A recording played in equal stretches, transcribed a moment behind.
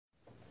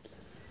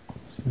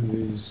So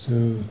these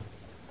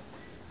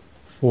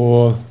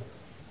four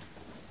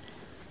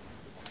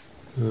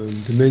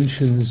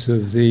dimensions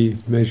of the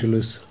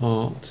measureless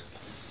heart.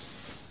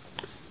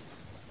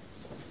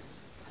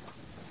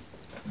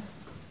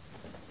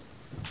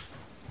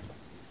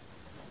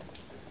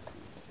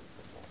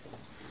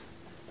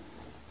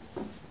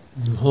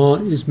 The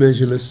heart is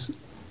measureless.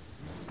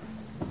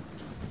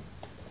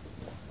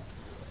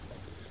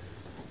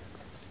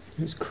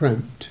 It's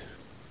cramped.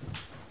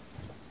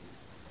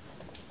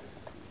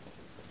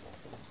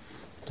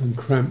 And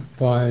cramped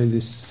by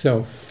this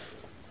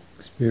self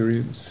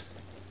experience,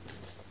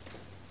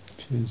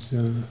 which is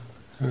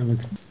kind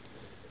of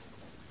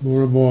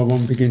more and more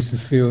one begins to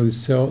feel this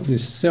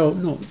self,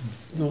 not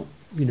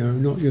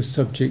your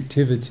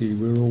subjectivity.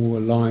 We're all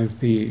alive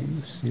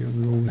beings. We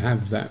all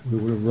have that. We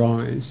will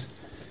arise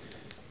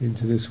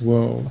into this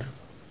world.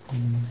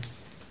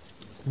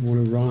 We all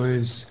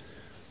arise,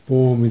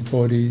 born with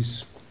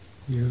bodies.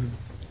 We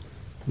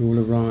all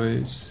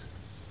arise,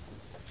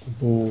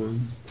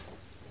 born.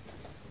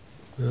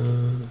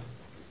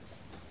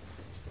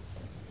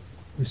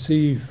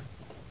 Receive,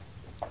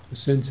 are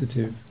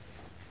sensitive,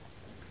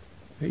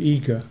 are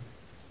eager,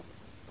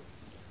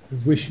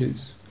 have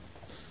wishes.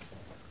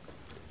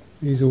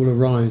 These all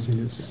arise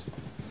in us.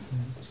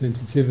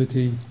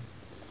 Sensitivity,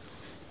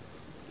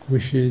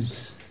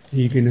 wishes,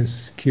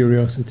 eagerness,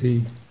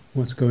 curiosity,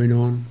 what's going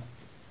on,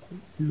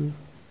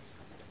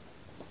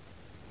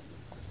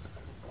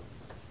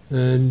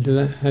 And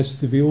that has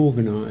to be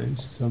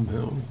organised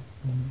somehow.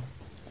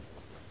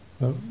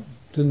 But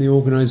then the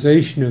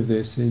organisation of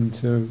this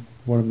into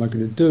what am I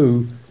going to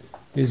do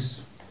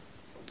is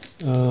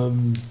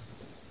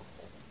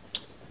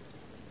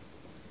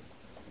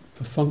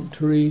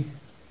perfunctory,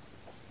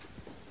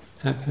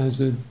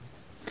 haphazard,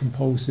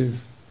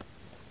 compulsive,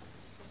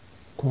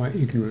 quite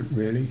ignorant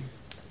really,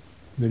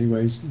 in many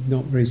ways,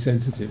 not very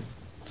sensitive.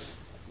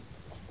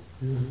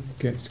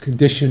 Gets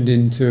conditioned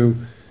into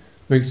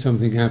make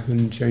something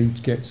happen,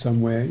 change, get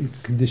somewhere. It's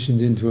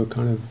conditioned into a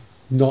kind of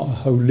not a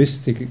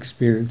holistic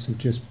experience of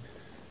just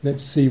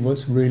let's see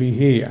what's really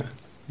here,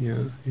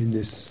 in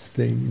this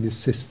thing, in this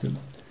system.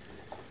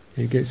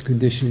 It gets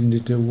conditioned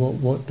into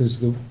what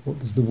does the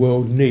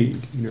world need,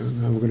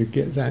 how we're going to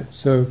get that.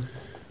 So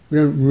we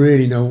don't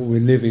really know what we're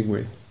living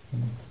with,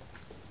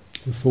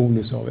 the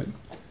fullness of it.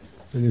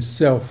 And the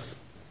self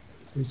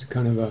is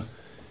kind of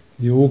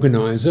the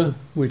organizer,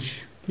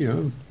 which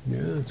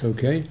it's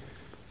okay.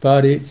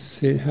 But it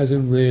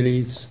hasn't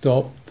really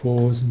stopped,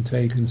 paused and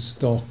taken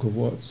stock of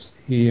what's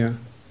here,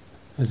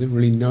 hasn't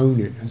really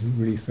known it, hasn't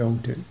really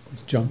felt it.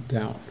 It's jumped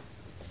out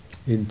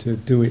into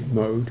do-it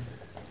mode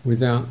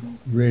without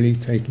really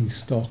taking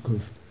stock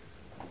of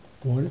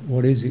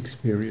what is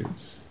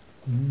experience,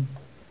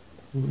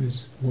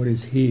 what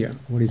is here,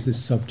 what is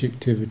this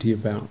subjectivity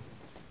about.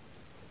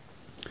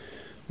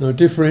 Now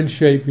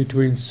differentiate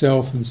between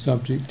self and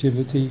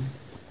subjectivity,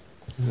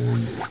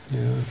 and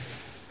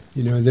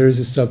there is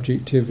a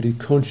subjectivity.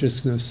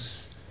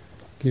 Consciousness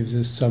gives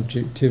us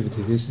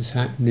subjectivity. This is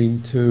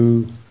happening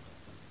to.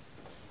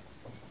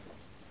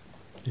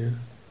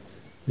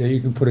 Now you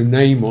can put a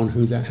name on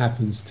who that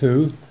happens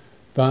to,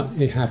 but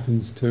it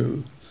happens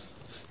to.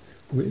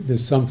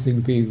 There's something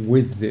being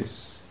with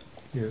this.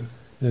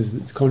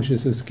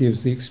 Consciousness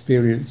gives the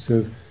experience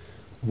of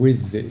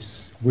with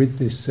this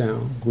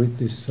sound, with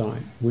this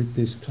sight, with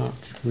this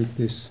touch, with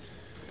this.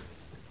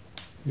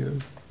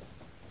 And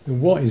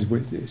what is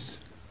with this?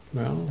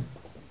 Well,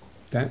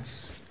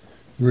 that's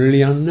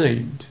really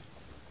unnamed.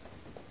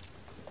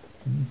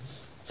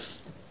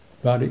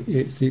 But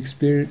it's the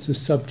experience of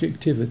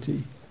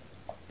subjectivity.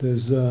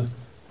 There's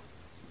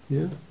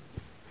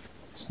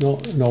it's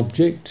not an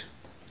object,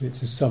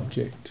 it's a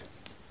subject.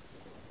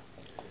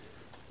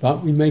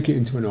 But we make it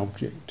into an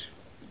object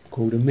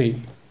called a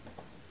me,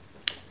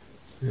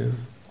 a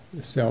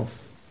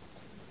self.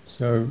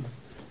 So,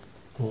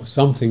 or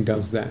something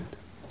does that.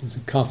 There's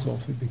a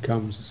cut-off, it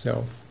becomes a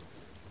self,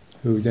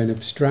 who then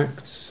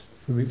abstracts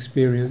from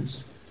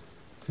experience,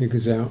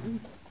 figures out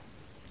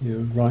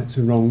rights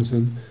and wrongs,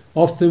 and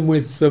often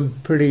with some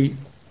pretty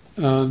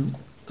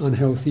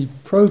unhealthy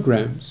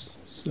programs,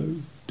 so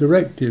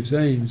directives,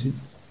 aims,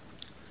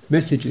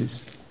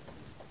 messages.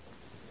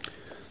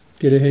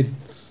 Get ahead,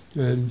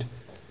 and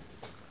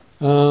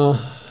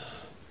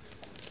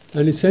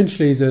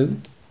essentially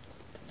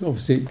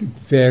obviously it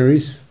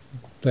varies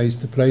place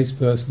to place,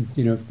 person,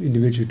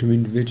 individual to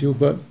individual,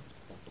 but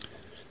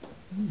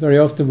very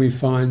often we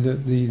find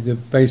that the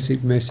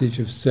basic message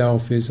of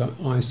self is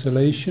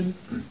isolation.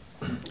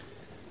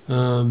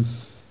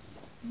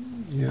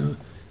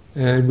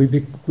 And we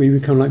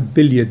become like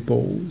billiard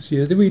balls.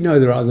 We know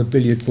there are other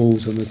billiard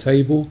balls on the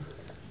table,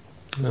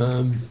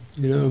 and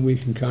we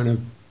can kind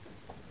of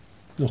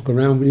knock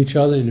around with each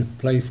other in a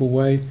playful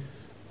way,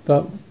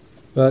 but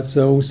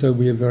also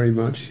we are very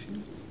much,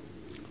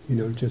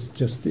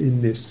 just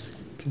in this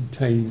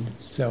contained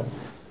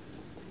self,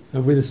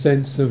 and with a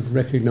sense of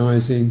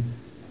recognizing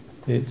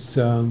its,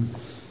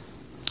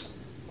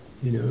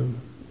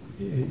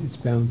 it's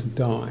bound to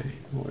die,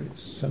 or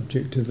it's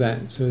subject to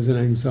that. So there's an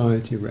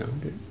anxiety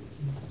around it.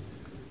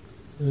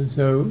 And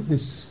so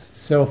this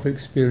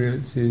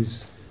self-experience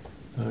is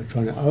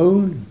trying to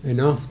own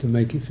enough to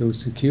make it feel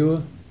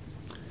secure,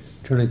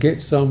 trying to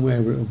get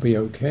somewhere where it'll be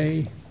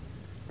okay,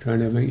 trying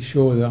to make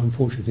sure that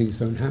unfortunate things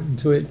don't happen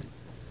to it,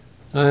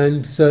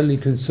 and certainly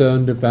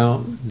concerned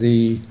about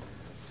the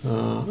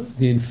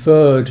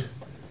inferred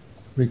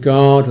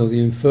regard or the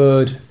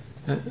inferred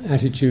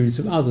attitudes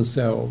of other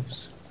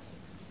selves.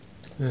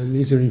 And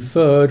these are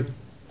inferred,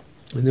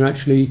 and they're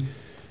actually,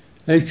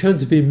 they tend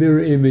to be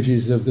mirror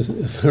images of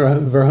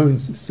our own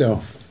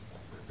self.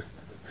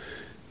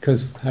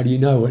 Because how do you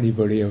know what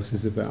anybody else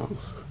is about?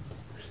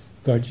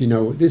 But you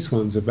know what this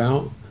one's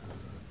about,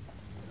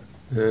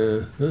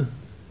 and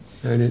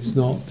it's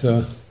not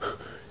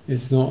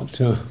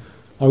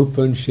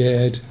open,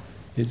 shared.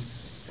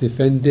 It's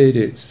defended.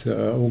 It's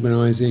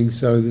organising.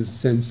 So there's a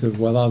sense of,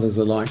 well, others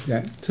are like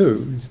that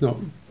too. It's not,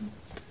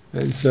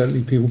 and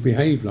certainly people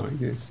behave like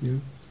this. You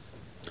know?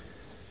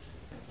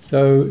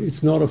 So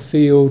it's not a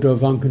field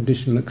of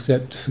unconditional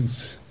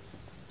acceptance.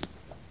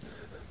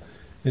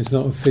 It's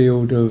not a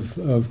field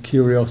of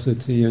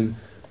curiosity and,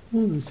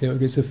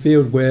 it's a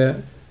field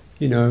where,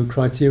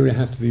 criteria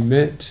have to be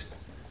met,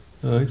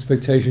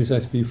 expectations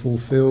have to be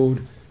fulfilled,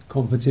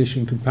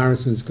 competition,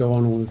 comparisons go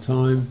on all the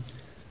time,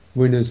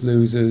 winners,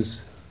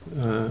 losers,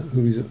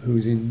 who's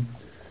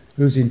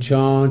in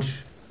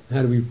charge,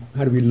 how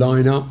do we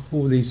line up?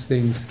 All these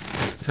things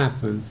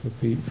happen for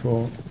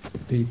people.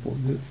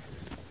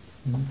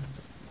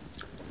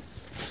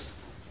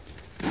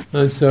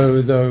 And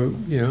so, though,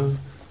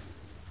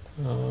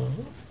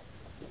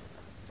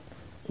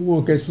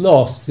 what gets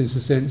lost is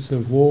a sense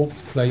of warmth,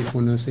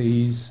 playfulness,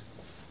 easiness,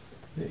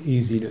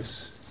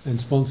 and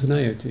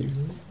spontaneity.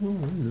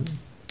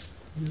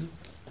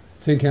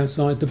 Think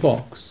outside the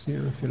box,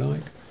 if you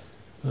like.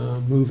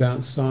 Move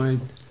outside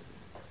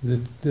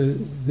the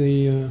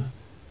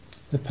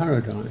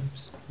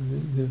paradigms,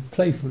 the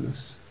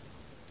playfulness,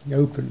 the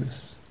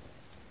openness,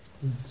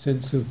 the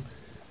sense of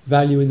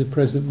value in the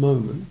present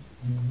moment.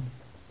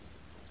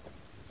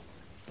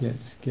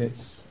 Gets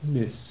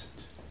missed,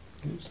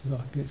 gets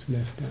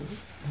left out.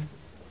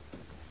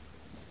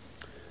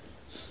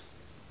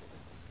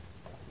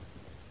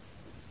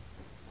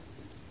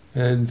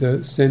 And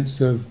the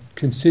sense of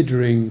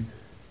considering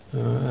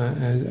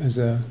as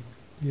a,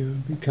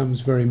 becomes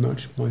very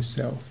much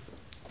myself,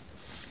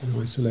 an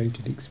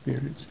isolated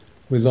experience,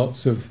 with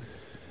lots of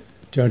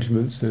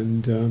judgments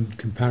and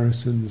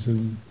comparisons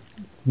and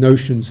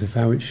notions of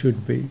how it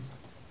should be.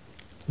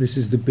 This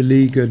is the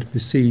beleaguered,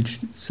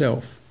 besieged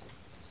self.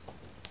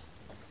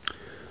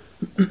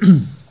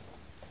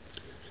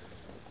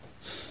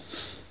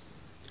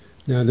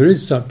 Now there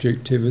is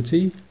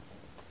subjectivity,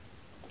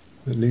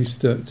 at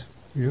least that,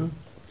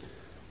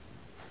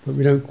 but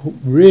we don't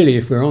really,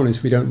 if we're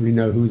honest, we don't really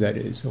know who that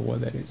is or what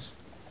that is.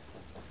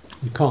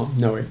 You can't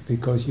know it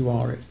because you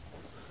are it,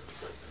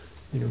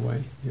 in a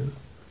way.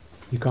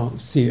 You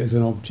can't see it as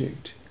an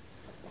object.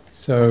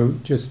 So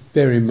just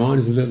bear in mind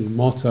as a little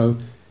motto,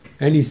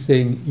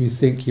 anything you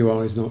think you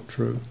are is not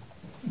true.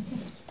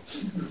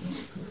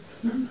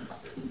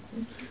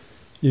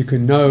 You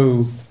can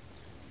know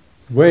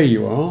where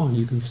you are,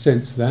 you can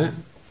sense that.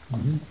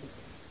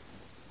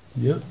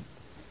 Yeah.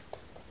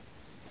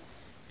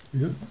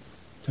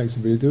 Takes a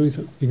bit of doing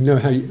something. You can know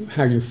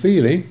how you're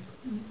feeling.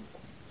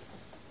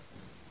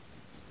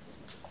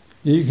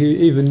 You can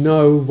even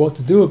know what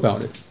to do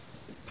about it.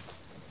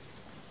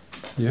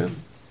 Yeah.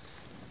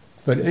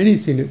 But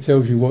anything that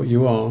tells you what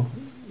you are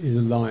is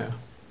a liar.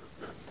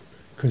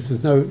 Because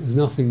there's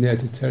nothing there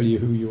to tell you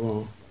who you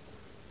are.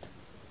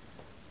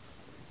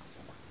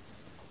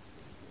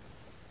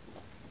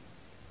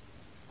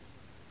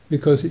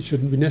 Because it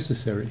shouldn't be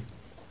necessary,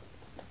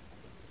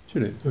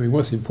 should it? I mean,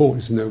 what's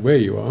important is to know where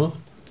you are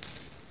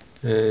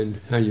and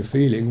how you're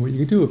feeling, what you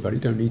can do about it. You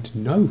don't need to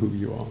know who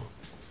you are,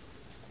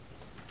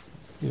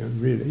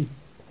 really.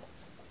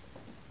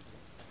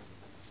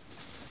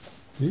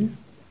 Do you? Do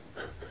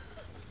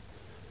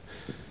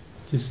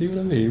you see what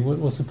I mean?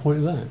 What's the point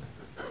of that?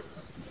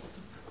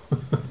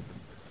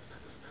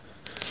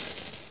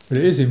 But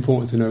it is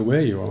important to know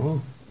where you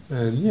are,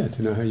 and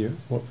to know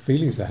what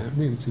feelings are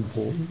happening. It's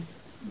important.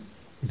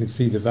 You can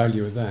see the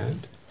value of that,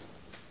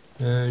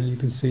 and you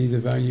can see the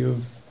value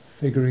of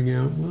figuring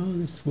out, well,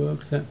 this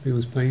works, that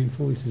feels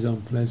painful, this is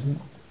unpleasant,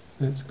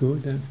 that's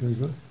good, that feels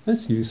right,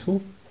 that's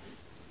useful.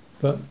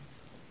 But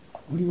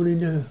what do you want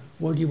to know?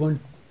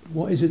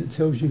 What is it that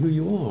tells you who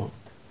you are?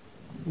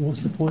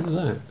 What's the point of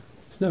that?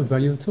 There's no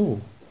value at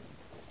all.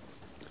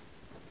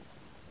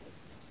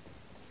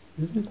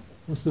 Is it?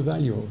 What's the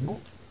value of it?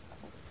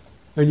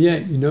 And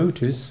yet you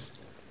notice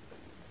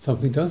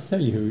something does tell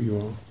you who you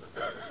are.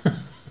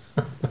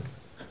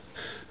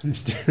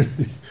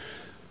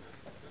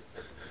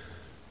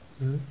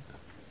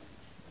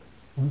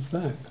 What's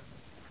that?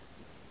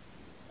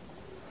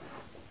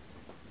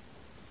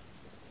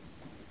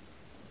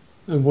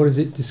 And what is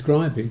it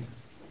describing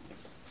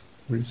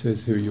when it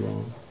says who you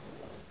are?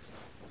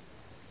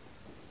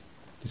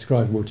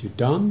 Describing what you've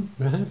done,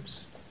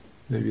 perhaps,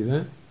 maybe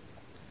that.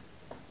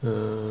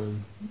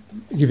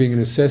 Giving an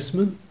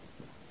assessment.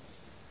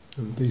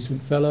 I'm a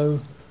decent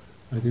fellow,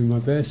 I do my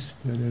best,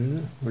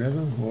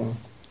 whatever, or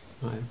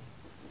I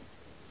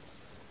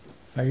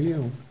failure,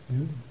 or,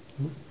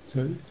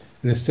 so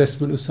an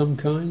assessment of some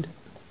kind.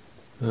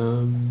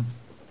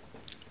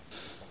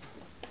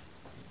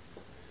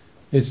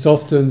 It's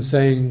often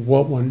saying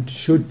what one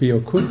should be or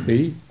could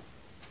be,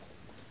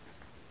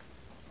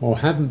 or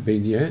haven't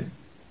been yet.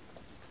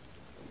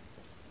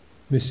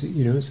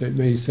 Missing, so it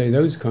may say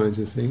those kinds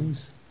of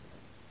things.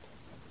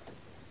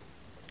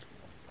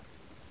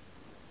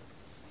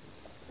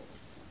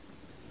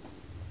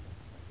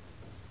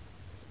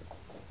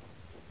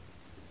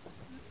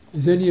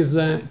 Is any of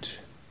that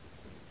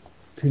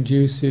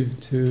conducive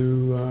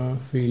to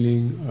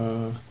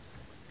feeling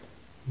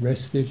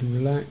rested,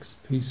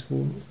 relaxed,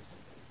 peaceful?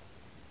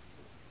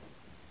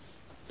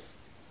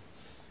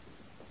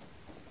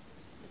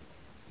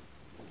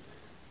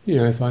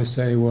 If I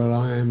say, well,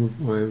 I am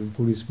a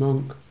Buddhist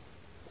monk,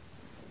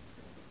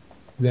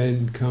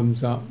 then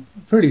comes up,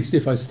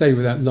 if I stay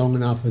with that long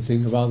enough, I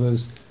think of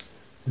others,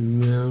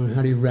 well,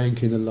 how do you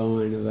rank in the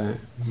line of that?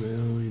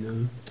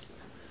 Well,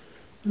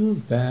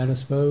 not bad, I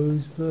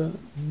suppose, but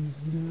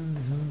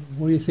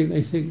what do you think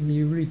they think? Are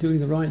you really doing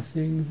the right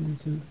thing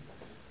as a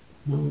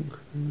monk?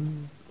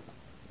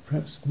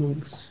 Perhaps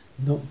monks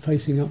not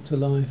facing up to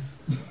life.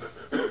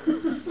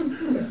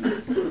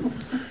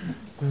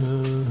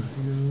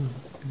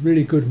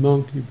 Really good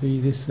monk, you'd be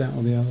this, that,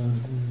 or the other.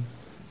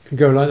 Can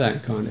go like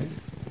that, can't it?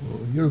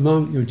 You're a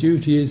monk, your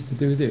duty is to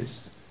do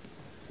this.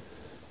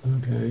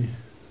 Okay,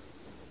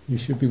 you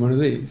should be one of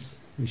these.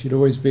 You should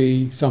always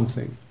be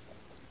something.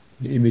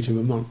 The image of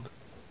a monk.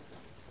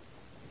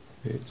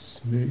 A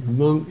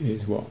monk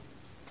is what?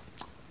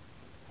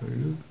 I don't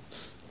know.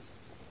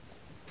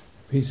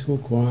 Peaceful,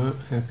 quiet,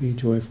 happy,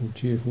 joyful,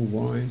 cheerful,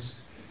 wise,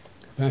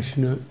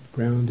 compassionate,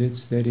 grounded,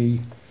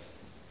 steady.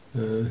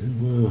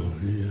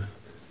 Feeling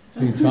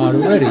tired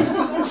already.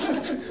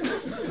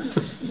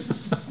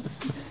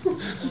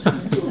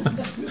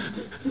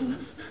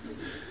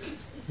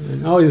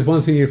 And, there's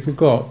one thing you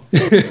forgot.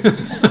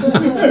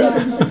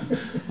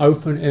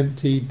 Open,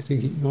 empty,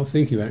 not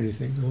thinking about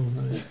anything.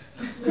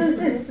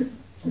 Right.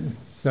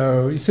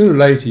 So sooner or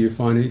later you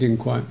find that you didn't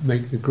quite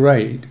make the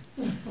grade,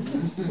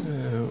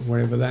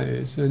 whatever that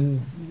is,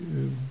 and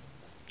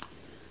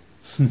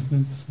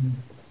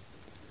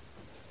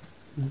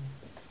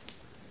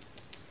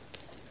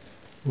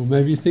or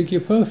maybe you think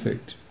you're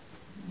perfect.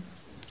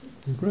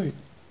 Well, great.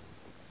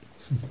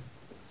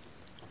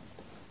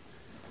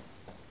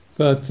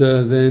 But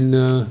then,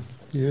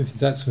 if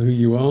that's who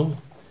you are,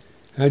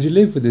 how do you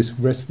live with the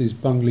rest of these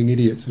bungling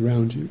idiots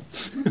around you?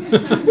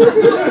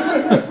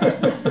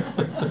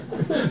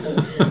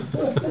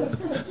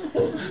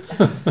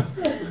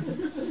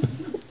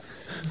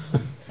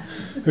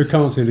 Who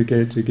can't seem to get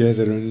it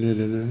together,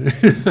 and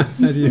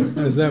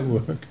how does that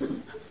work?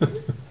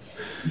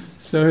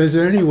 So is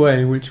there any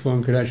way in which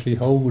one could actually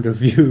hold a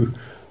view,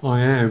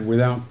 I am,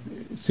 without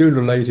sooner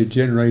or later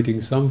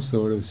generating some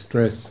sort of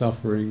stress,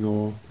 suffering,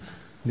 or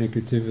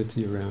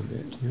negativity around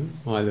it,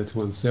 either to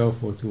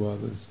oneself or to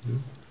others?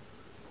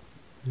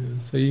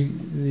 So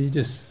you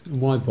just,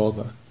 why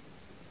bother?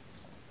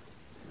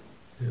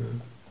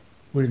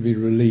 Wouldn't it be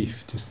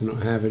relief just to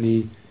not have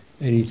any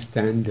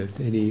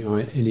standard,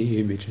 any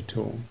image at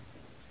all,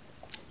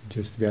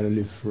 just to be able to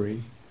live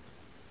free?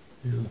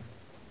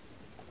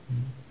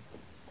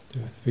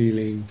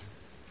 Feeling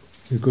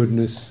the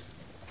goodness,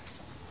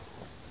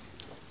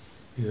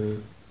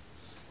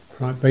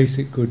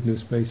 basic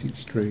goodness, basic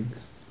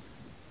strength.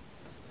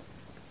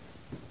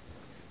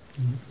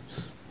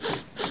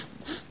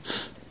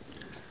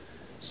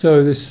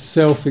 So this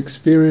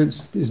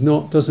self-experience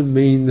doesn't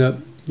mean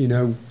that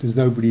there's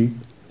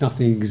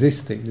nothing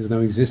existing. There's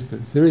no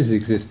existence. There is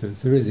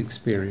existence. There is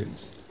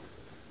experience,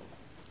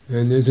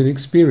 and there's an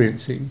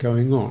experiencing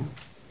going on.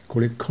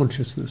 Call it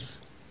consciousness.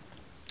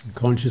 And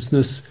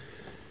consciousness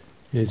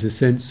is a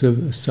sense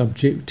of a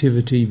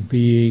subjectivity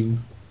being,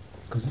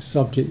 because the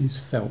subject is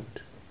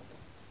felt.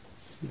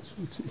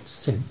 It's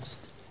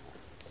sensed.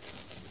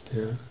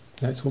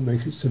 That's what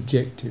makes it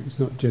subjective. It's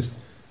not just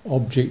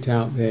object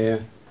out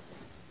there.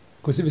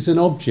 Because if it's an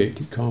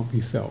object, it can't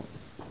be felt.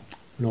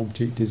 An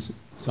object is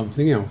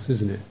something else,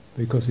 isn't it?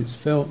 Because it's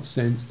felt,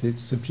 sensed,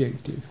 it's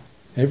subjective.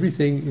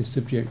 Everything is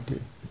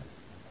subjective.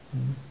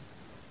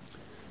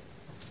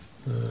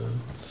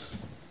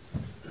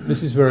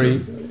 This is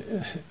very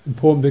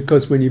important,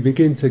 because when you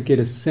begin to get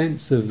a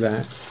sense of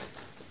that,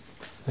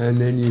 and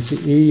then you see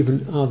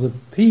even other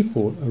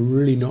people are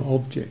really not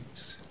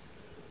objects.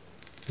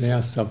 They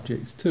are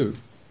subjects too.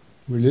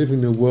 We live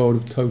in a world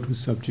of total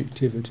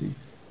subjectivity.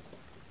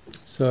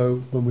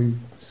 So when we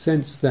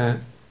sense that,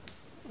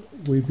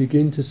 we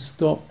begin to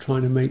stop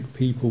trying to make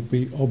people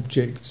be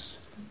objects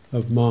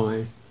of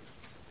my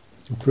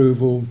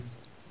approval,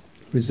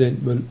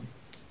 resentment,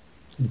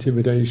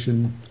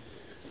 intimidation,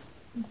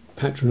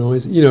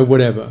 patronising,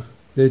 whatever.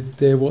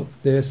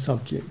 They're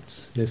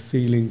subjects. They're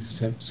feeling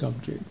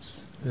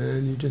subjects.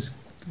 and you just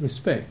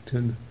respect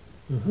and,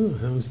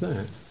 how's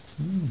that?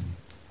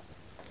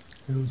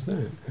 How's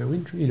that? How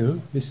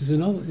interesting! This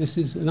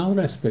is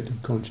another aspect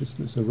of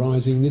consciousness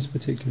arising in this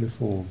particular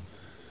form.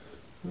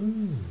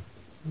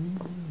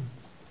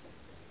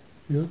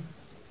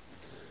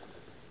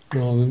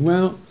 Rather than,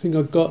 well, I think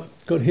I've got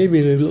him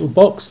in a little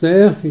box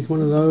there. He's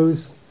one of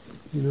those,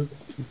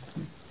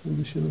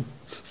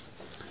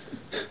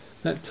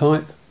 that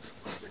type.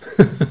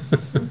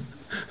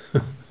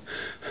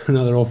 And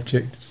other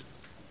objects.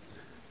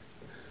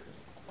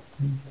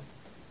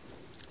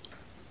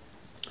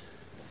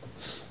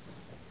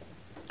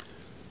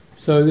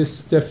 So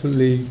this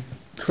definitely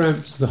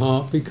cramps the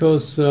heart,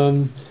 because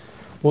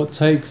what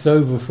takes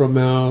over from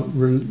our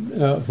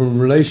from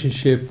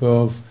relationship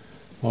of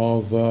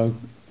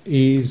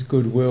ease,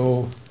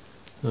 goodwill,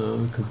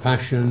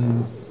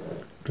 compassion,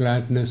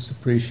 gladness,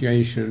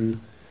 appreciation,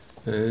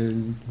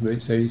 and you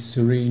might say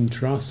serene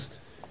trust,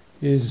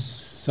 is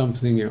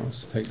something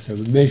else takes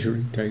over.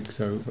 Measuring takes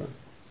over.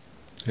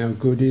 How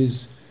good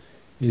is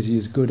he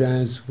as good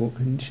as? What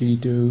can she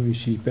do? Is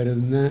she better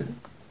than that?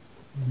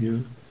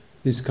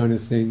 This kind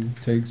of thing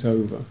takes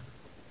over.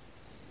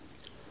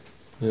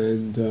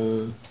 And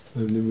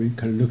then we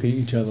kind of look at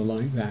each other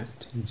like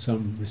that in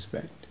some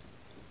respect.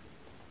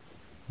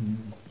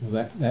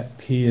 Well, that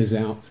peers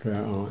out through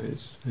our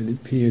eyes, and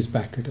it peers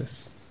back at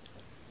us.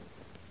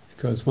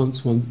 Because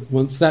once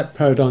that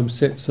paradigm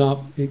sets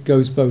up, it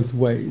goes both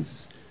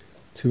ways.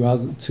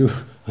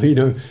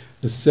 The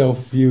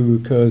self view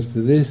occurs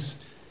to this,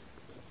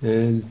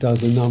 and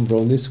does a number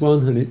on this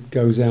one, and it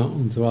goes out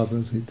onto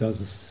others. It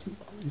does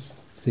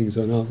things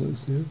on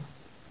others.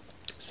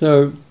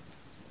 So,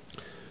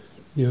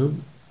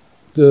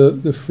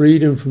 the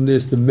freedom from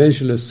this, the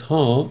measureless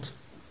heart,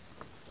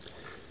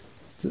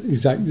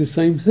 exactly the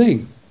same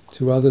thing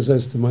to others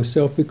as to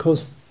myself,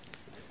 because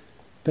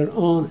there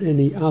aren't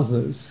any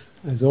others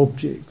as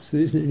objects. There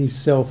isn't any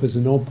self as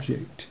an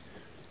object.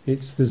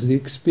 There's the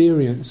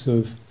experience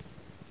of,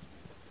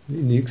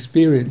 in the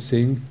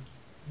experiencing,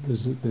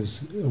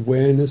 there's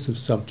awareness of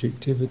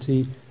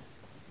subjectivity,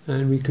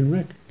 and we can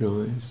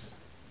recognise,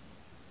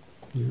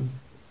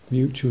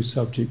 mutual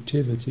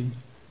subjectivity.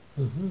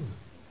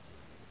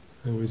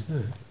 How is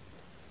that?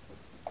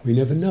 We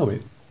never know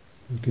it.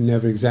 We can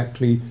never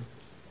exactly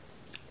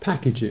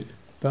package it,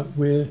 but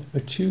we're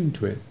attuned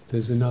to it.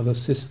 There's another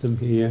system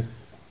here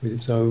with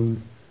its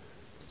own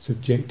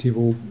subjective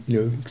or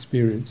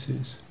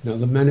experiences. Now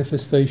the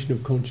manifestation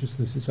of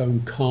consciousness, its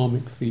own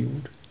karmic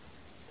field.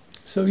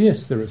 So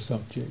yes, there are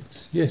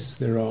subjects. Yes,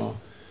 there are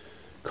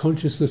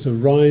consciousness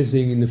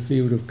arising in the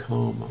field of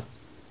karma.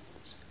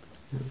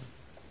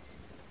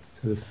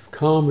 So the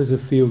karma is a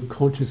field,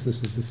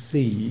 consciousness is a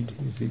seed,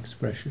 is the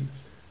expression.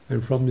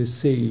 And from this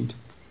seed,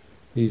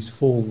 these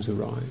forms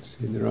arise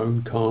in their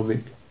own karmic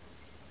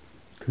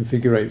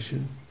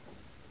configuration.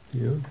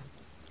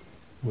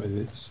 Whether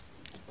it's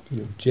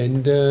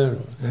gender,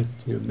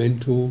 or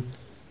mental,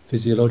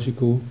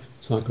 physiological,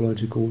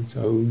 psychological, its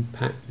own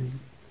patterning.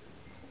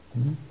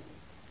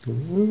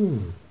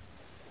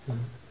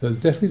 So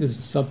definitely there's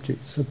a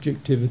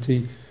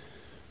subjectivity.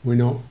 We're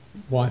not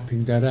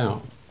wiping that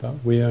out, but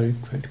we are in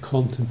fact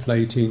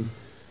contemplating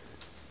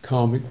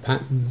karmic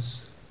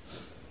patterns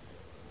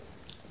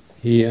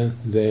here,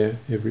 there,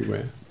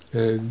 everywhere.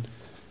 And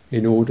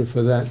in order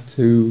for that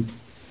to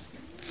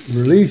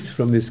release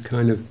from this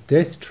kind of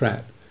death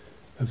trap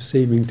of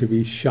seeming to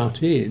be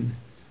shut in,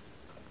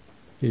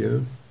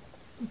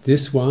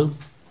 this one,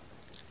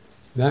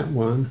 that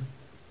one,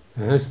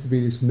 there has to be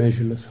this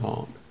measureless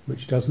heart,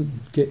 which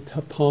doesn't get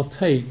to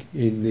partake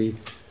in the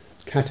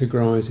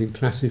categorizing,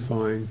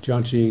 classifying,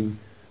 judging,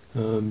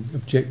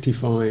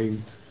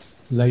 objectifying,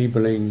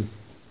 labeling,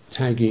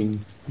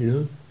 tagging,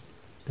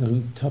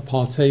 doesn't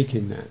partake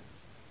in that.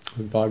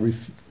 And by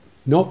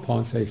not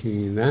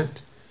partaking in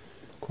that,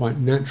 quite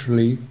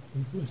naturally,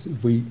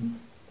 if we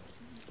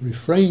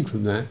refrain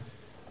from that,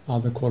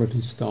 other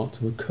qualities start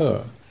to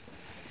occur.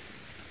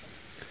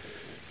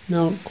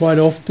 Now, quite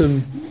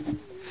often,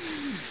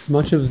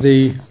 much of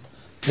the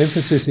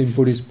emphasis in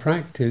Buddhist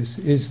practice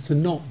is to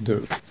not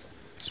do,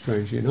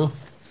 strangely enough,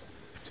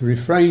 to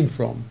refrain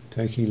from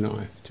taking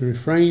life, to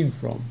refrain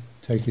from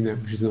taking that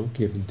which is not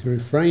given, to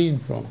refrain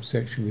from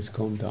sexual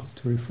misconduct,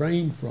 to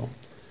refrain from,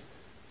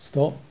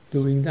 stop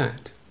doing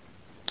that,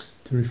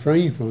 to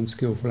refrain from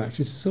unskillful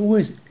actions. It's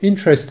always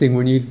interesting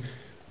when you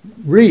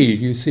read,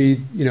 you see,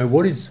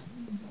 what is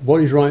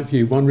right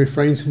view, one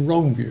refrains from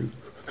wrong view.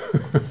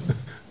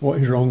 What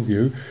is wrong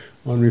view,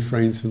 one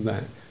refrains from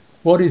that.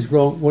 What is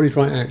wrong, what is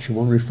right action,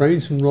 one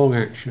refrains from wrong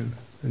action,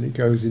 and it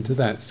goes into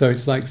that. So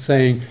it's like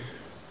saying,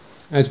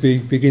 as we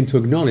begin to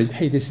acknowledge,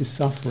 hey, this is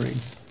suffering,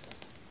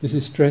 this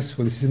is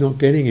stressful, this is not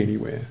getting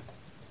anywhere.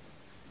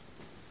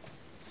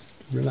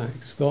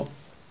 Relax, stop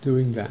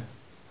doing that.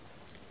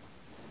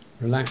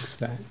 Relax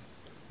that,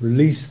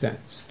 release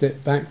that,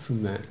 step back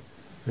from that,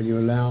 and you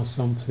allow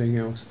something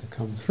else to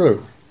come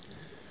through.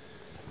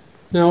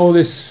 Now all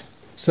this,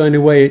 so in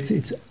a way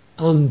it's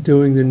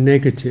undoing the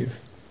negative.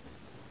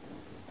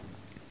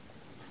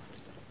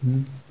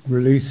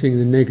 releasing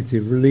the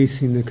negative,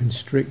 releasing the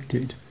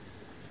constricted.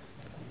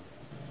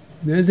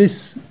 Now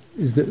this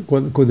is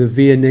what they call the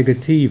via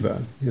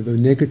negativa, the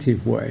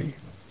negative way.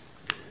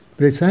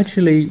 But it's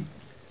actually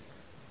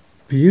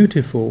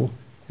beautiful,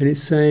 and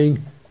it's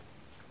saying,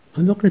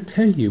 I'm not going to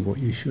tell you what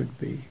you should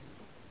be.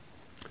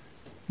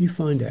 You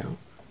find out.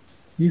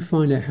 You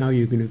find out how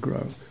you're going to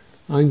grow.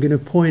 I'm going to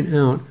point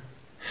out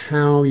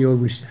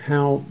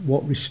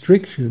what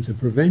restrictions are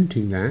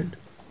preventing that,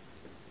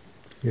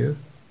 yeah,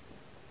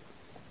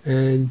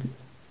 and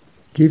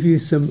give you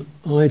some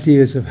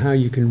ideas of how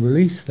you can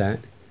release that.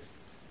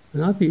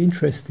 And I'd be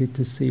interested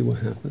to see what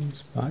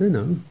happens. But I don't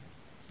know.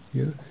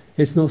 Yeah,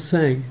 it's not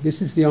saying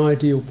this is the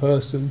ideal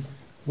person.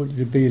 I want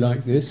you to be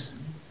like this.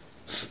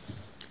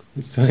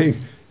 It's saying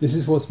this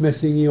is what's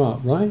messing you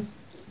up, right?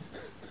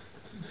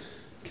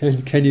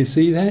 Can you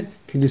see that?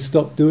 Can you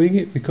stop doing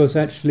it? Because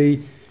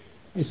actually,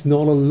 it's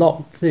not a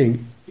locked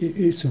thing.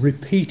 It's a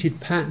repeated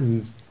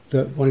pattern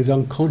that one is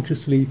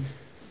unconsciously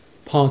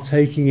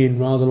partaking in,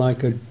 rather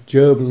like a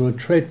gerbil on a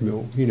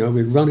treadmill. You know,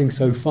 we're running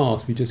so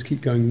fast, we just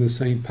keep going in the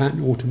same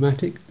pattern,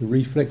 automatic, the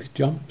reflex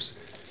jumps.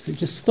 And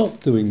just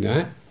stop doing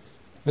that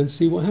and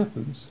see what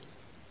happens.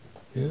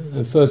 Yeah?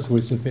 And first of all,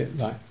 it's a bit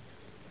like,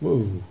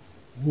 whoa,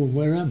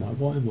 where am I?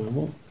 What am I?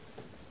 What?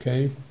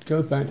 Okay,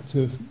 go back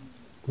to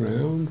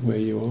ground where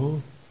you are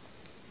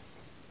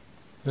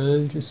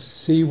and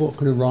just see what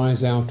can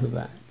arise out of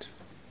that.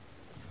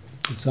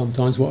 And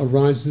sometimes what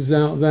arises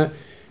out of that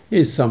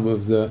is some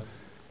of the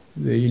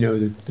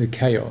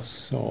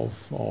chaos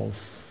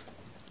of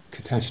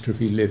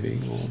catastrophe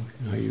living, or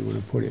how you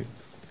want to put it.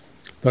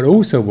 But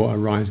also what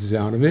arises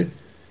out of it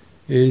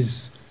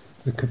is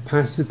the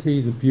capacity,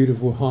 the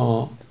beautiful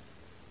heart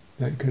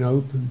that can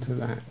open to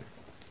that,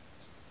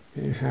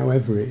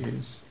 however it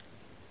is.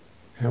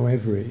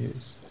 However it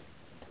is.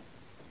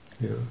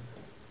 Yeah.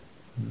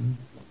 Mm.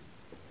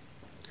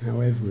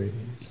 However it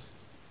is.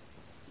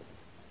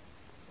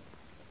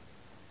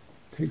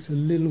 It takes a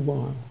little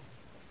while.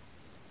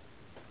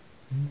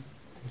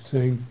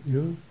 Saying,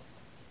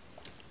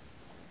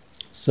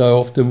 so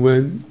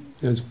often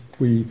as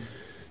we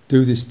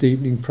do this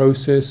deepening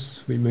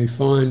process, we may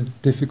find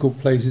difficult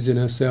places in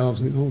ourselves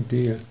and, oh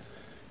dear,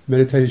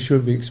 meditators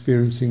shouldn't be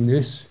experiencing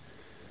this.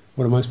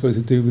 What am I supposed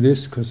to do with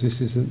this? Because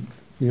this isn't,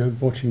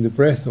 watching the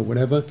breath or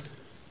whatever.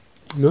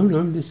 No,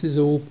 this is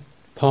all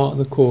part of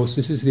the course.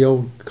 This is the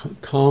old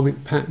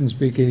karmic patterns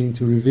beginning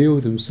to reveal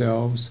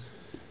themselves,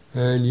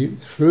 and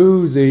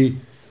through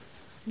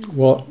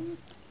what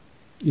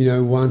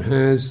one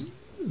has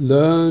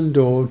learned,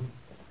 or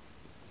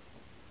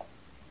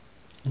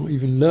not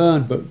even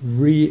learned, but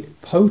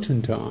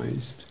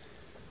repotentized,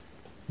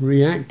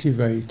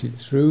 reactivated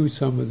through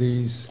some of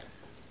these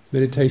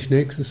meditation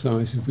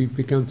exercises, we've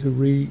begun to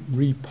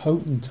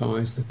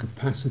repotentize the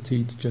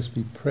capacity to just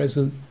be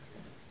present,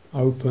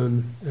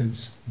 open, and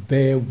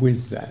bear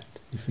with that.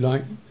 If you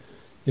like,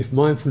 if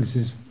mindfulness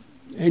is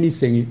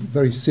anything,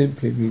 very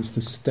simply it means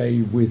to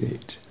stay with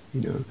it,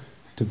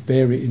 to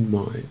bear it in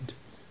mind,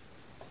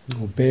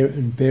 or bear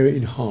it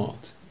in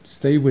heart.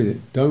 Stay with it.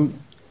 Don't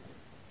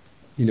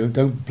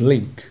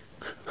blink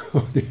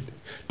on it.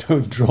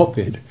 Don't drop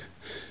it.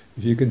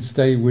 If you can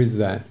stay with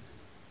that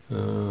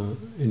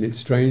in its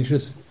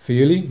strangeness,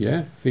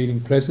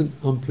 feeling pleasant,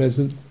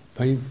 unpleasant,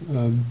 pain,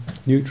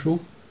 neutral,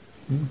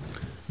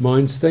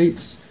 mind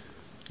states,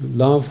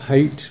 love,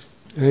 hate,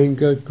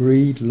 anger,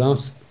 greed,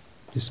 lust,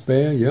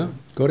 despair. Yeah,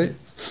 got it.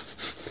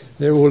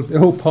 They're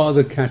all part of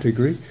the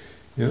category.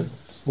 Yeah,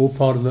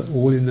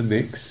 all in the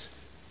mix.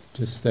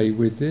 Just stay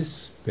with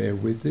this, bear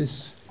with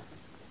this,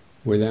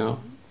 without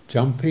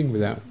jumping,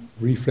 without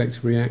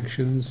reflex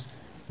reactions,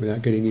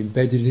 without getting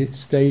embedded in it.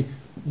 Stay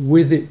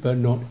with it, but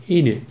not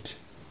in it.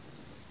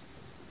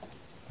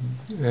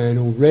 And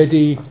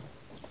already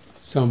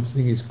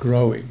something is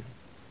growing.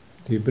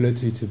 The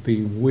ability to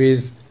be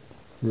with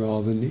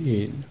rather than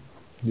in.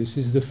 This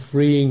is the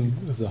freeing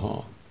of the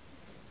heart.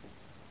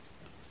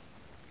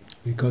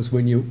 Because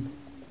when you're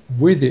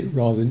with it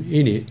rather than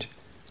in it,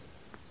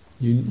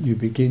 you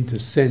begin to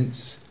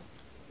sense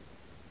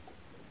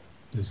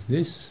there's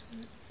this,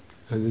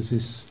 and there's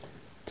this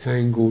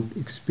tangled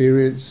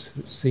experience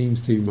that seems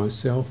to be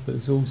myself, but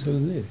there's also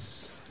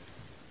this,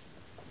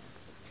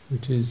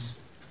 which is,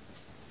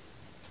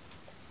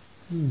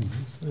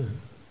 what's that?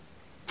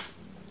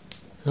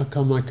 How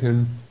come I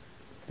can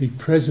be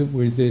present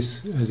with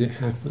this as it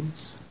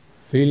happens,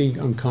 feeling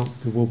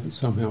uncomfortable but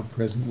somehow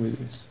present with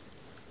this?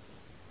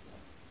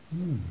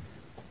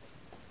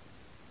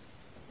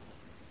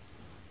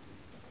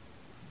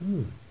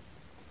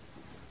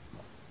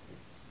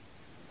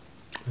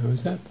 How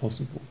is that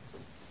possible?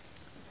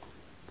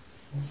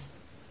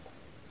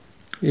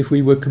 If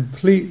we were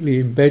completely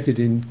embedded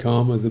in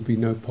karma, there'd be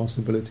no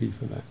possibility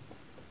for that.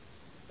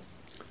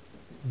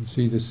 And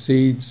see, the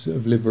seeds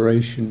of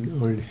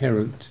liberation are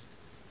inherent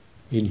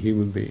in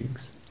human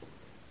beings.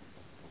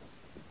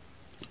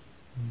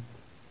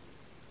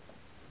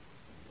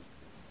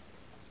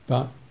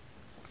 But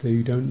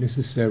they don't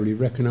necessarily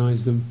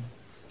recognize them.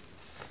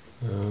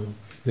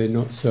 They're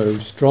not so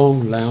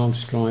strong, loud,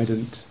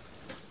 strident,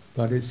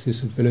 but it's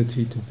this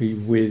ability to be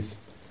with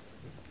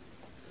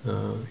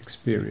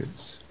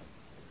experience.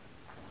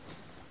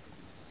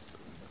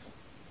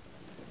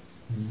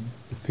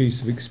 The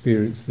piece of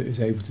experience that is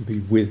able to be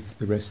with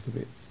the rest of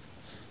it,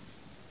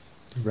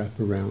 to wrap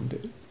around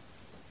it.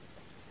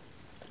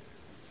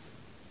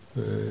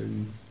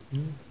 And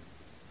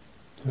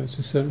so it's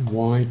a certain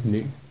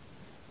widening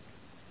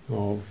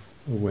of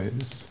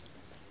awareness.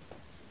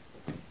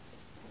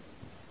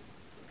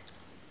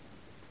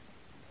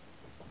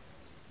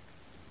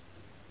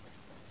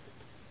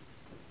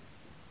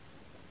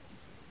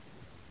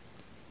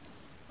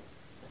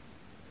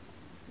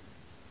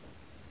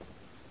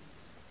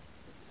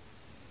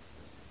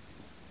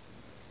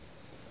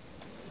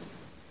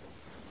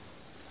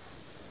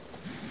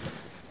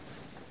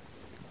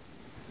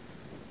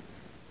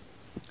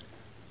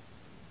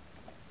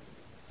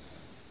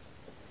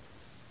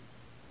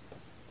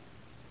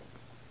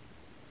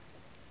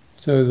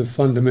 So the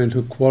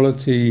fundamental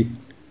quality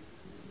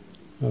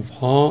of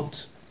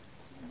heart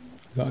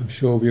that I'm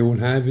sure we all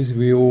have is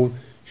we all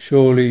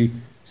surely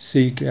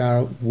seek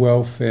our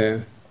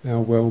welfare, our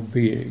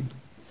well-being,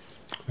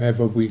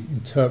 however we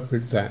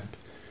interpret that,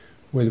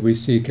 whether we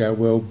seek our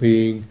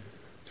well-being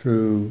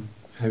through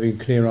having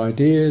clear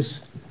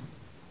ideas,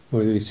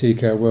 whether we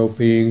seek our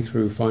well-being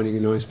through finding a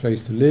nice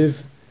place to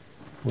live,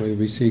 whether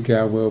we seek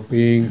our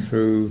well-being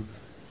through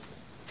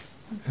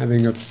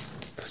having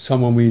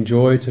someone we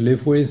enjoy to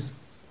live with,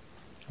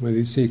 whether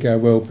we seek our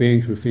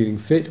well-being through feeling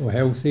fit or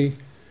healthy,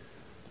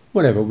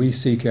 whatever, we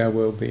seek our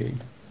well-being.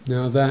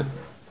 Now that,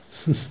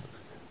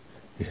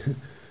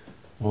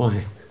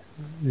 why?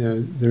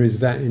 There is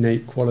that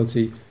innate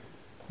quality.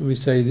 When we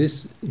say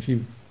this, if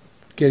you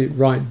get it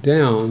right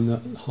down, the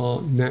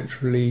heart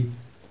naturally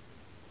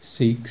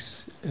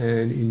seeks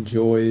and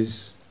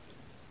enjoys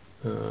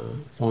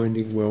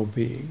finding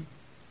well-being.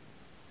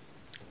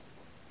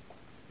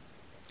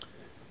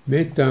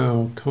 Metta,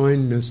 or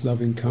kindness,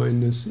 loving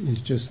kindness,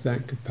 is just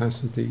that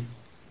capacity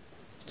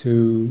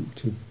to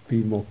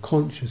be more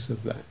conscious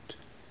of that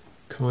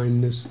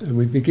kindness, and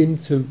we begin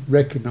to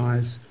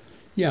recognize,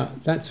 yeah,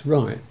 that's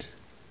right.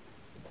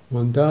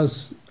 One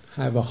does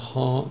have a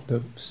heart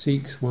that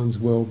seeks one's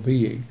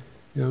well-being.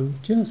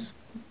 Just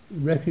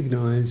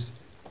recognize,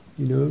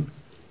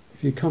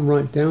 if you come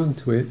right down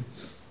to it,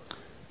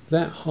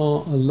 that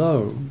heart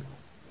alone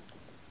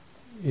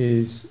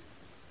is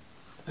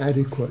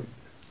adequate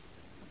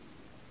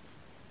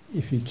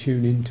if you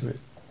tune into it.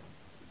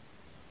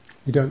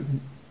 You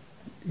don't,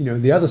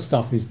 the other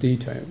stuff is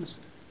details.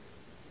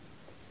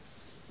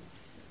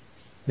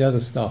 The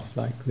other stuff,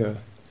 like the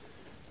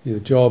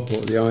job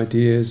or the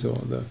ideas or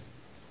the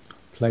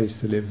place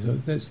to live, so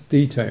that's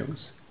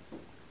details.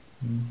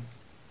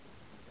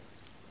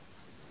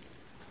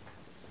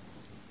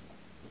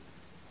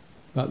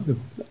 But the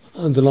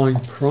underlying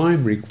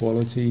primary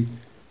quality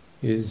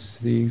is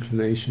the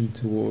inclination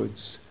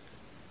towards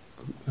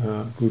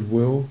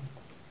goodwill,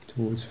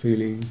 towards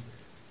feeling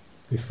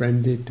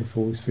befriended,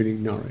 towards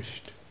feeling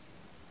nourished,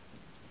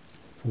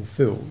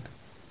 fulfilled.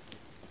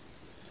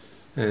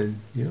 And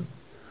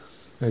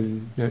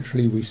and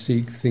naturally we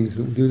seek things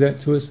that will do that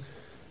to us,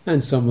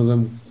 and some of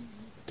them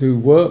do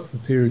work for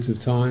periods of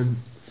time.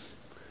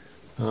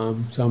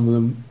 Some of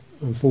them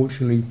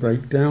unfortunately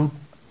break down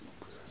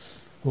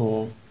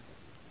or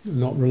are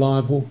not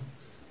reliable,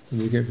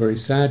 and we get very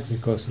sad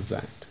because of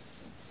that,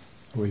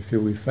 or we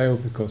feel we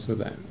failed because of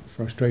that,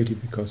 frustrated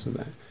because of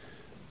that.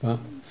 But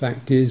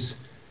fact is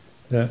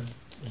that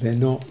they're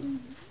not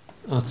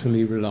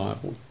utterly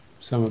reliable.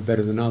 Some are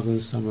better than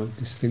others, some are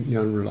distinctly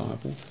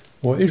unreliable.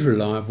 What is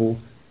reliable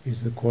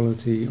is the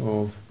quality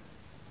of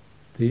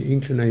the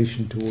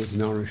inclination towards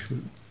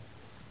nourishment.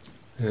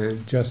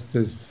 And just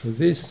as for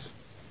this,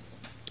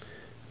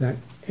 that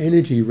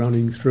energy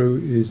running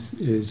through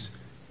is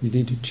you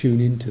need to tune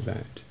into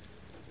that.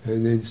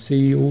 And then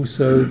see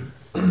also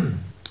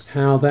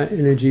how that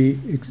energy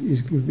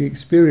is going to be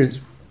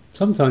experienced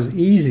sometimes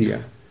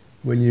easier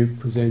when you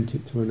present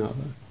it to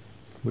another,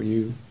 when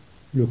you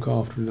look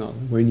after another,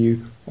 when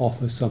you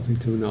offer something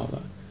to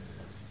another.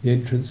 The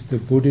entrance to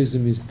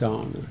Buddhism is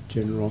dana,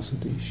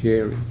 generosity,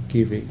 sharing,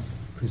 giving,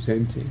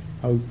 presenting,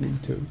 opening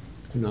to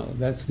another.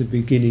 That's the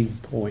beginning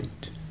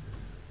point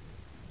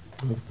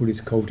of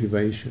Buddhist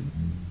cultivation,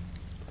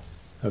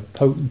 of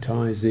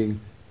potentizing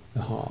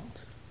the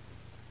heart.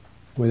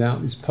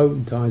 Without this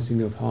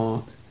potentizing of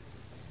heart,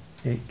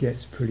 it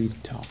gets pretty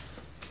tough.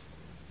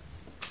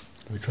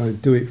 We try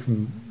and do it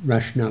from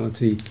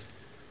rationality,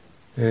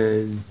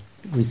 and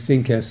we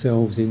think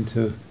ourselves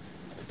into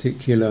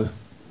particular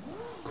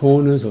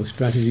corners or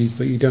strategies,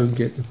 but you don't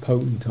get the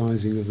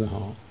potentizing of the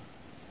heart.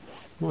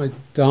 My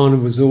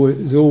dana is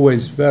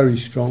always very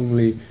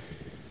strongly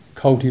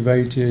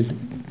cultivated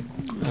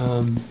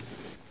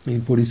in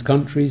Buddhist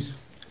countries,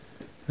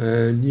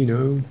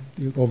 and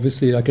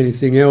obviously, like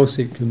anything else,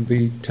 it can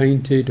be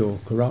tainted or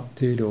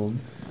corrupted,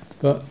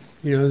 but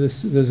you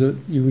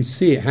would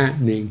see it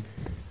happening.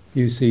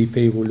 You see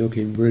people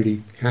looking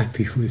really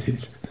happy with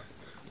it,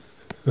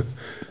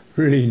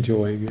 really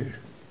enjoying it.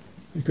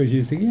 because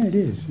you think, yeah, it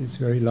is. It's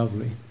very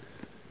lovely.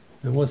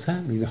 And what's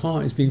happening? The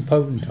heart is being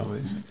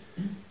potentized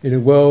in a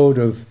world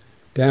of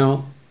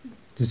doubt,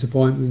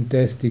 disappointment,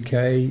 death,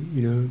 decay.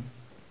 You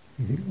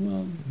think,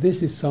 well,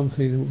 this is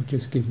something that will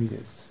just give me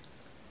this.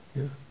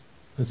 Yeah?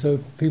 And so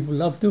people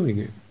love doing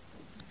it.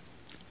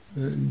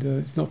 And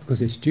it's not because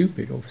they're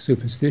stupid or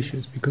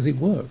superstitious, because it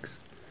works.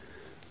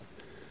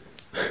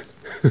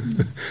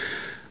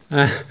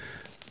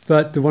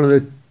 But one of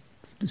the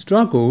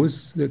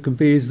struggles that can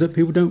be is that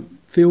people don't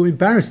feel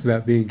embarrassed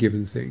about being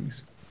given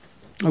things.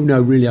 Oh no,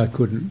 really, I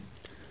couldn't.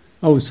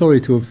 Oh,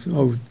 sorry to have.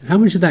 Oh, how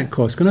much did that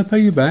cost? Can I pay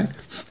you back?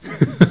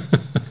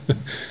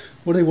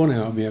 What do they want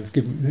out of me? I've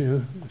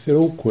given. I feel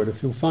awkward. I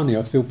feel funny.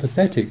 I feel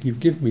pathetic. You've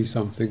given me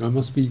something. I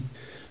must be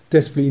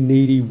desperately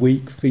needy,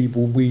 weak,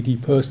 feeble, weedy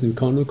person who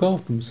can't look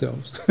after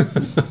themselves.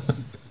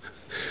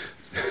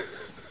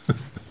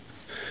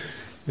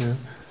 Yeah.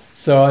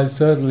 So I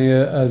certainly,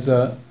 as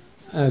a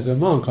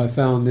monk, I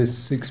found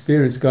this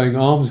experience going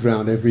arms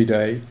round every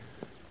day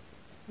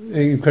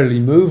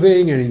incredibly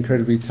moving and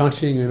incredibly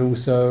touching, and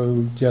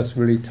also just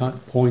really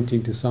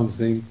pointing to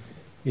something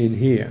in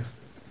here.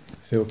 I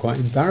feel quite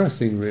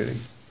embarrassing, really.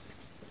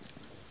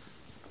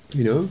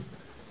 Of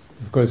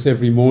course,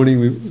 every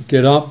morning we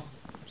get up,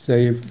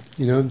 say,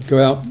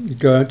 go out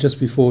just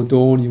before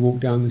dawn, you walk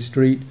down the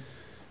street, and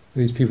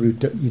these people you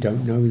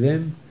don't know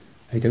them,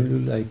 they don't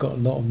look like they've got a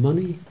lot of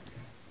money,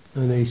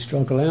 and they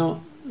struggle out,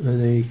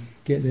 and they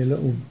get their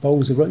little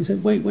bowls of rice, and say,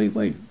 wait,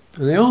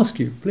 and they ask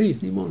you, please,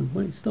 Nimon,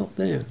 wait, stop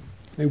there.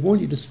 They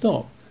want you to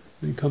stop.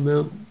 They come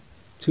out,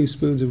 2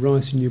 spoons of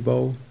rice in your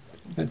bowl,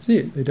 that's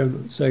it. They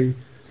don't say,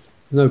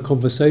 no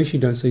conversation,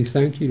 you don't say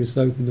thank you, just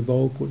open the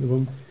bowl, put the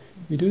one,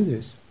 you do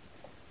this.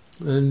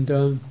 And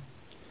at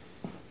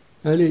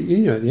the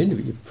end of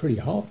it, you're pretty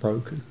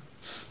heartbroken.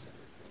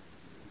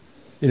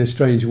 In a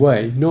strange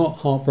way. Not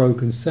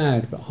heartbroken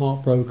sad, but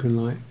heartbroken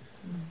like,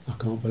 I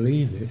can't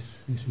believe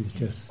this. This is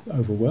just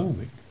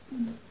overwhelming.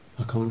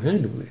 I can't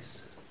handle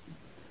this.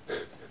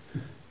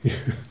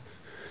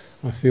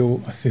 I feel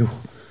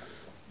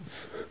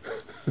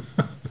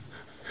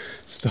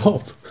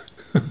stop.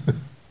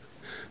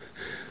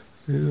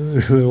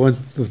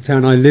 The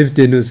town I lived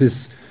in was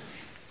this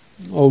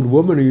old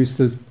woman who used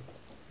to,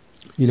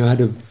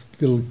 had a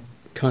little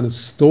kind of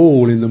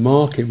stall in the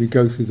market. We'd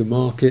go through the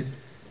market,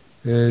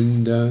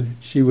 and I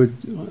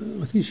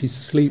think she'd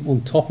sleep on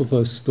top of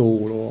her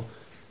stall, or,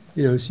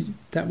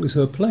 that was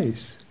her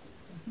place.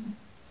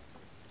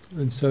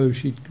 And so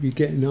she'd be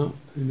getting up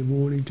in the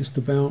morning just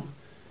about,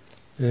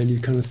 and you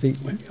kind of think,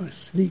 well, you've got to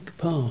sneak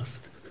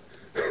past.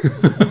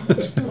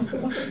 Because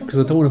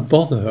I don't want to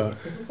bother her.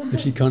 And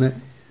she kind of,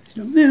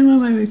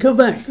 wait, come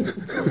back.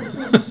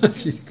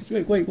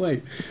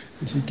 Wait.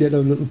 And she'd get a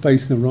little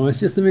basin of rice.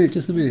 Just a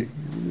minute.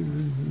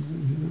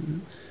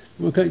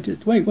 Okay,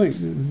 just wait.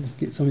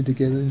 Get something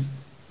together and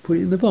put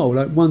it in the bowl,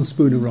 like 1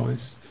 spoon of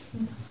rice.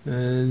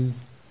 And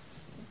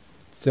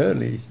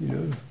certainly,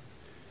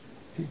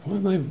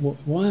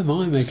 why am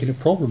I making a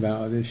problem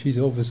out of this? She's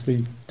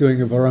obviously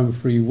doing of her own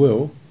free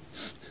will.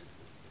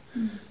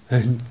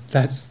 And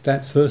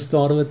that's her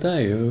start of a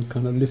day. Who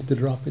kind of lifted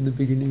her up in the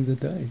beginning of the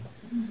day.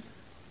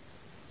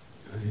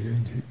 I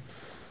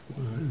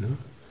don't know.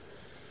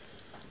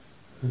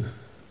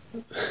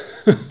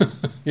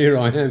 Here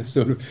I am,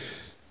 sort of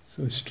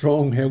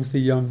strong, healthy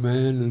young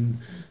man, and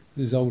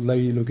this old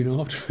lady looking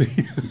after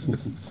me.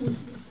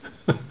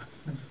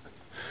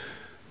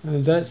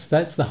 And that's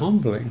the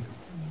humbling,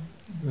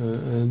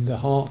 and the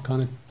heart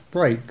kind of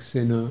breaks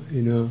in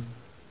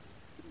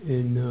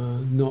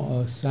not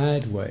a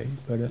sad way,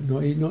 but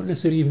not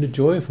necessarily even a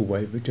joyful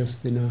way, but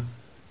just in a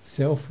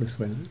selfless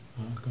way.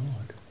 Oh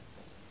God,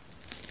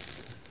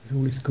 there's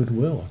all this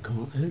goodwill, I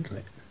can't handle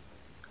it.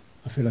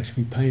 I feel I should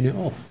be paying it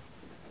off,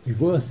 be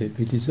worth it,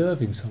 be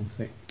deserving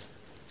something.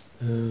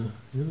 And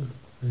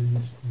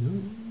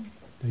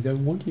they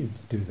don't want you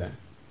to do that.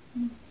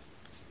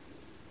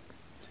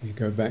 So you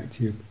go back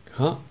to your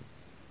hut,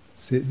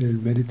 sit there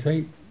and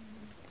meditate.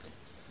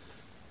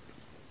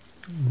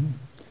 And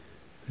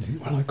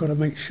think, well, I've got to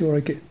make sure I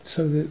get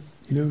so that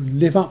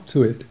live up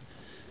to it.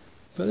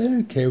 But they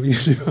don't care whether you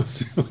live up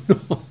to it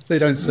or not. They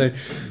don't say,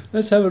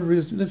 let's have a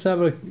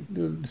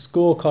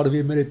scorecard of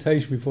your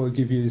meditation before I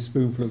give you a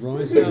spoonful of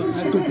rice.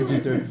 How good did you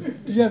do?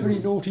 Did you have any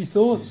naughty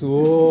thoughts?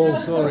 Oh,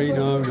 sorry,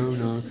 no.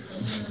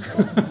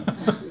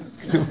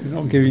 I'm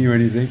not giving you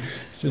anything.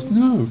 It's just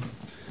no,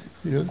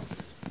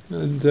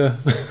 And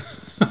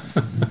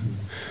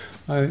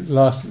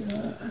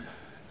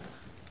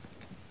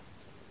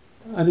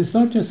and it's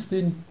not just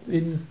in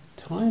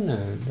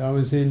Thailand. I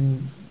was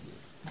in.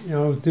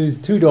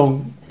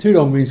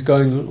 Tudong means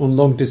going on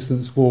long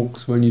distance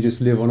walks when you just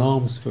live on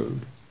alms food.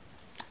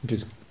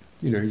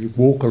 You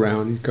walk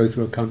around, you go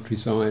through a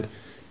countryside,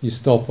 you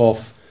stop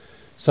off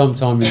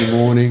sometime in the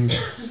morning,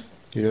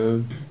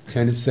 10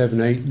 to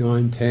 7, 8,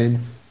 9, 10,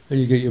 and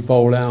you get your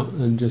bowl out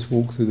and just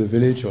walk through the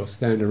village or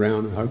stand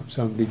around and hope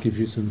somebody gives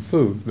you some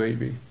food,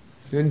 maybe.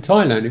 In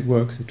Thailand it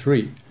works a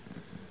treat.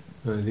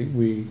 I think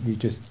you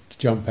just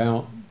jump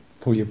out,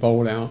 pull your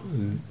bowl out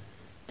and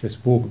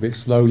just walk a bit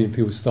slowly and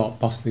people start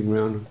bustling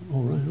around.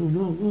 All right, oh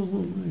no,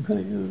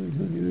 okay,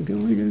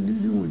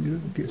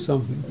 get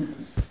something.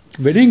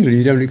 But in England,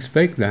 you don't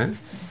expect that.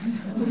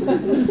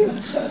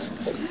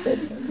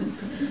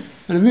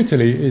 And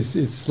admittedly,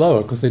 it's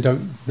slower because they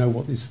don't know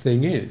what this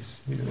thing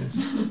is.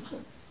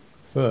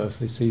 First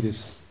they see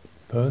this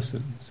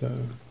person, so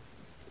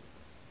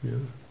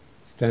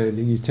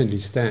standing. You tend to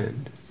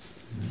stand,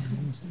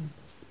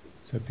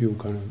 so people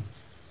kind of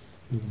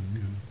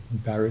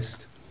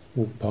embarrassed,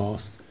 walk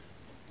past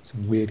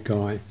some weird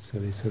guy, so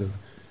they sort of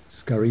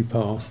scurry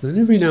past. And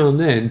every now and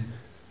then,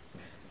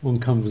 one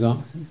comes up.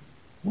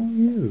 What are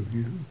you?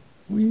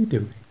 What are you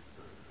doing?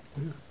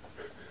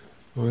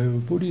 I am a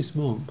Buddhist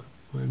monk.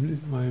 I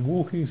am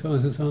walking so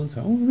and so and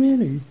so. Oh,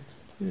 really?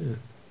 Yeah.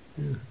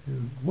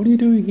 What are you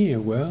doing here?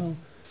 Well,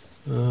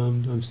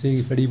 I'm seeing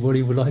if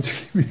anybody would like to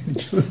give me any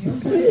drink.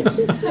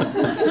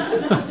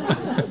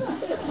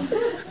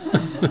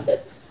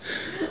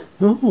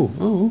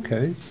 Oh,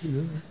 okay.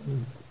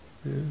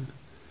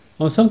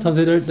 Well, sometimes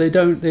they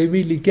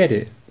immediately get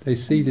it. They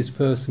see this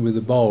person with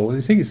a bowl and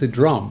they think it's a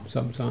drum.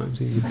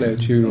 Sometimes you play a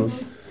tune on.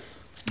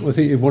 I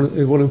think they want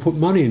to put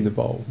money in the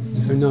bowl.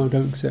 They say, no,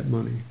 don't accept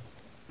money.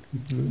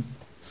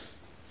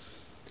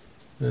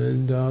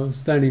 And I was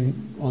standing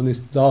on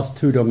this last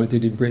tudong I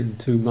did in Britain,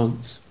 2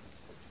 months,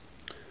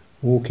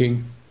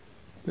 walking,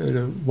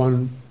 and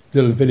one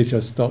little village I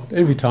stopped.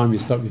 Every time you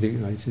stop, you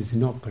think, oh, this is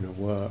not going to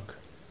work.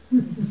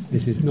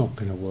 This is not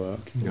going to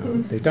work.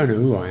 They don't know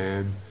who I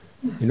am.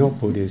 You're not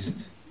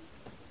Buddhist.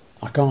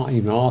 I can't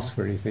even ask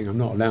for anything. I'm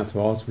not allowed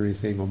to ask for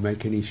anything or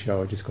make any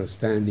show. I just got to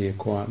stand here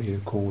quietly in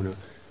a corner.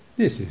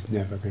 This is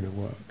never going to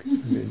work.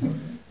 And then,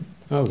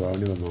 oh well,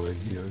 never mind.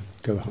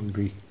 Go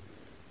hungry.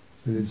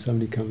 And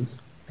then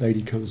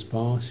lady comes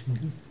past. She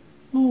says,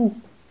 "Oh,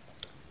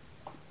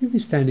 you've been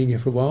standing here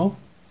for a while.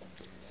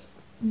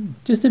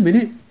 Just a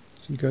minute."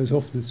 She goes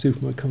off to the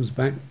supermarket, comes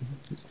back.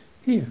 Says,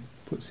 "Here,"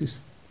 puts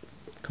this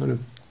kind of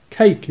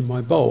cake in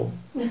my bowl.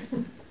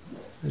 And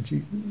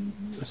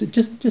I said,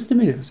 just a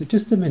minute. I said,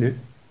 just a minute.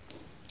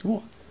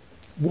 What?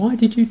 Why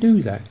did you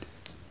do that?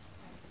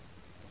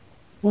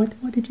 Why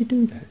did you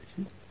do that?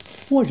 She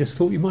said, well, I just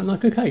thought you might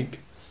like a cake.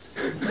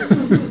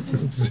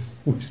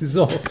 Which is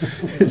odd.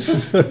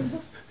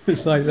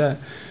 It's like that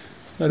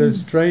kind of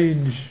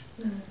strange,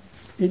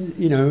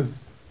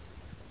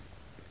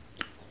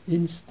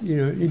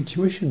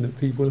 intuition that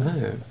people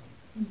have.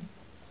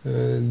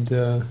 And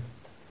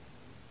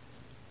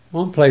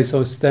one place I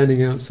was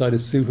standing outside a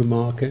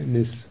supermarket and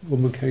this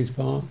woman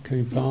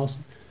came past,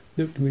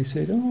 looked at me and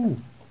said, "Oh,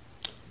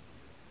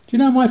 do you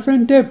know my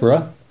friend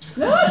Deborah?" I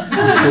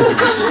said,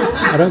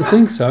 "I don't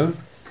think so."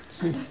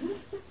 She said,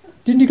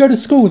 "Didn't you go to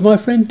school with my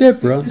friend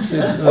Deborah?" I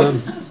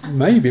said,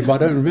 "Maybe, but I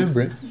don't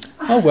remember it."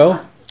 "Oh well,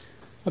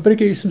 I better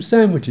get you some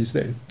sandwiches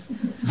then."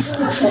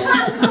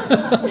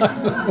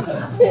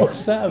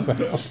 What's that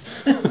about?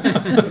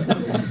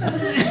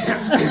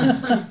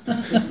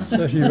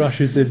 So she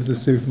rushes into the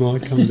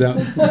supermarket, comes out.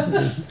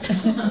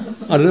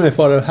 I don't know if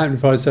I'd have happened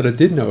if I said I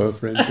did know her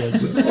friend.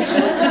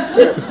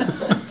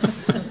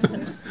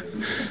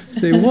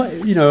 See,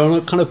 on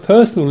a kind of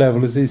personal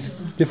level, there's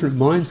these different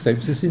mind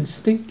states, this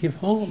instinctive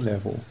heart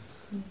level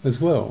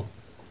as well,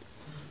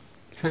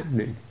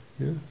 happening.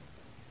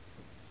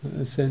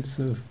 A sense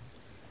of,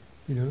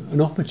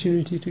 an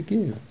opportunity to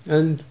give.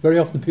 And very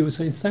often people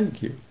saying,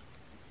 "Thank you."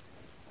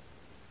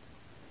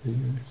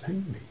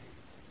 Thank me.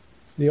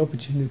 The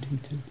opportunity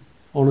to,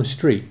 on a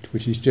street,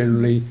 which is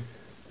generally,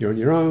 you're on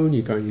your own,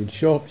 you're going in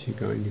shops, you're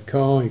going in your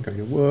car, you're going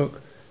to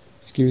work.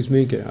 "Excuse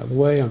me, get out of the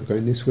way, I'm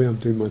going this way, I'm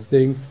doing my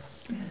thing."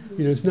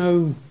 There's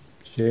no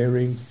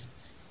sharing.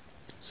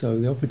 So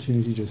the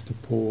opportunity just to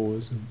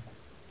pause and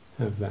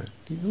have that.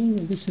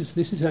 This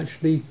is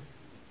actually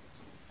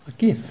a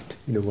gift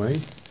in a way.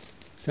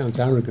 Sounds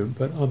arrogant,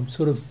 but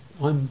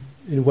I'm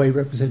in a way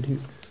representing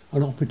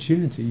an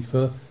opportunity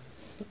for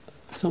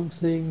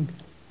something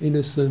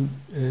innocent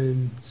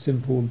and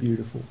simple and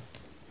beautiful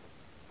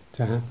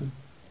to happen.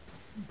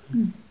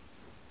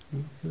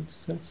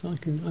 That's I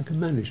can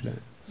manage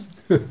that.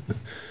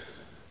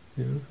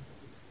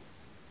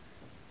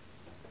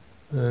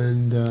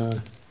 And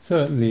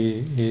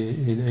certainly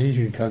in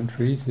Asian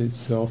countries,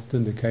 it's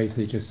often the case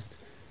they just,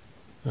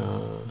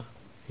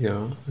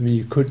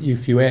 you could,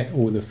 if you ate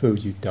all the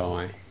food, you'd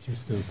die.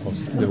 Just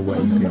no way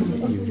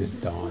you would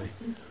just die.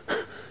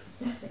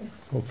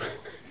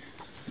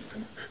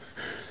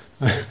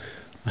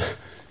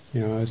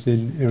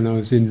 When I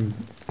was in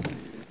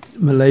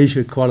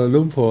Malaysia, Kuala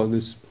Lumpur, and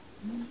this,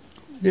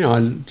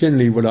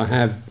 generally what I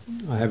have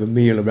a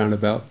meal around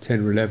about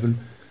 10 or 11.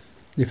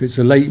 If it's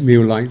a late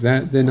meal like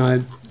that, then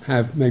I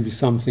have maybe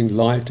something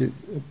light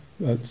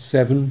at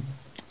 7.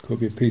 Could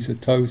be a piece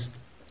of toast,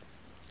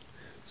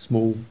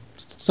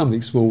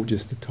 something small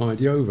just to tide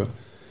you over.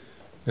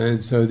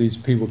 And so these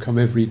people come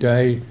every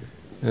day,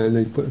 and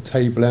they put a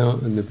table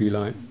out, and there'd be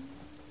like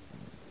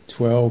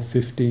 12,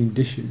 15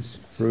 dishes,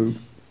 fruit,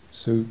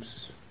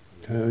 soups,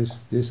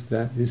 toast, this,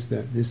 that,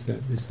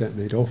 and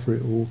they'd offer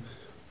it all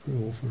for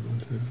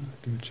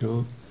give a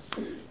chance.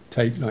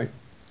 Take like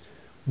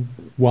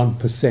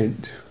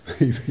 1%.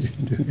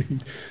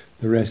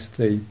 The rest,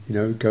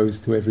 goes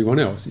to everyone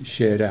else. It's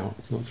shared out.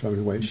 It's not thrown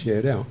away. It's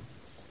shared out.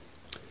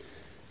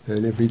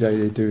 And every day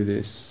they do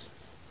this,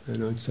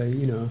 and I'd say,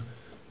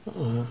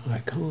 I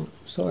can't.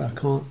 Sorry, I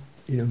can't.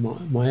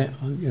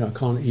 I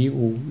can't eat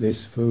all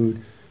this food.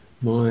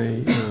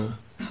 My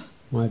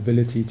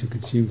ability to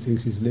consume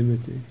things is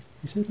limited.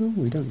 He said, "Oh,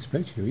 we don't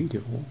expect you to eat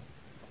it all.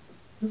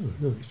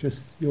 No, it's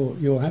just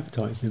your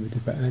appetite is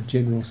limited, but our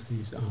generosity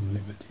is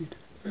unlimited.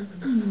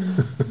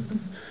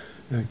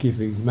 Our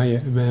giving, may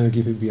our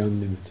giving be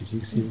unlimited."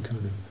 You seem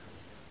kind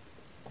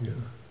of,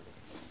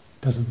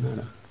 doesn't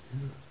matter.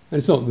 And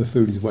it's not that the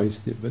food is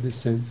wasted, but the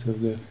sense of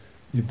the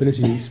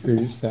ability to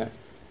experience that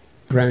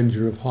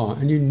grandeur of heart.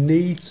 And you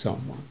need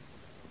someone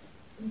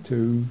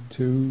to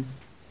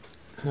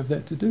have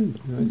that to do.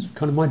 It's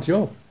kind of my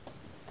job.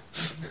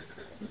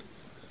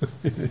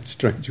 In a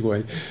strange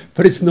way.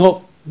 But it's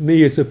not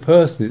me as a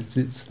person,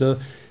 it's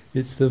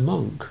the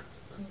monk.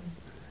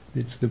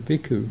 It's the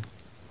bhikkhu.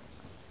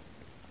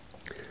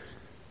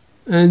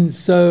 And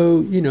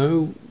so,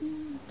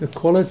 the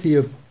quality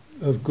of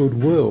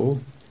goodwill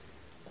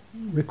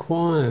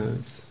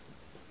requires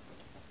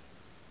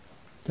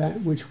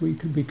that which we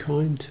can be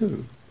kind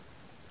to.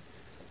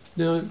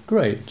 Now,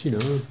 great,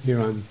 here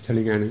I'm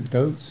telling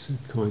anecdotes,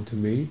 it's kind to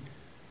me,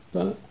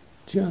 but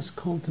just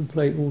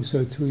contemplate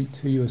also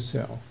to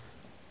yourself,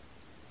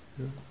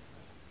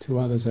 to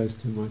others as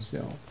to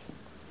myself.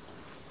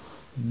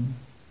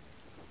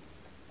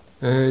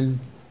 And,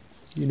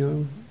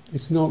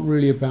 it's not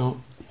really about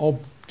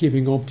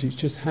giving objects,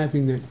 just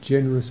having that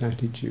generous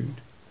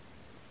attitude,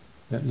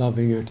 that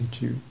loving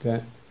attitude,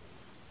 that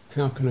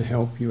how can I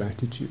help you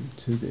attitude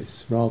to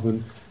this, rather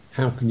than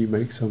how can you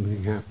make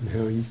something happen,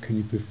 can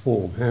you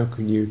perform, how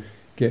can you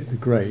get the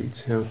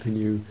grades, how can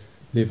you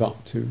live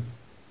up to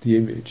the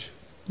image.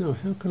 No,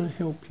 how can I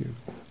help you?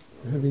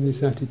 Having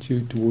this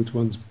attitude towards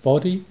one's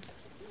body,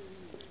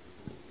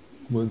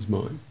 one's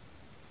mind.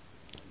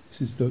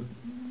 This is the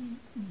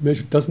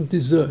measure. Doesn't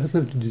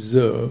have to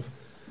deserve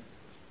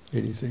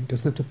anything.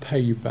 Doesn't have to pay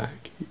you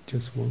back. It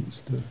just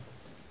wants to.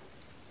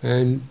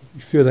 And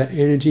you feel that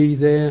energy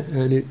there,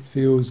 and it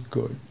feels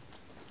good.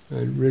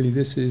 And really,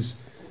 this is,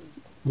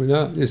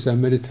 without this, our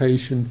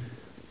meditation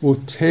will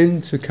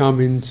tend to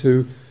come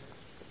into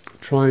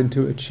trying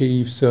to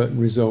achieve certain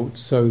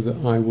results, so that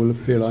I will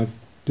feel I'm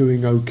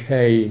doing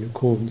okay in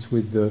accordance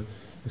with the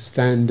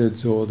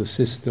standards or the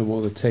system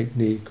or the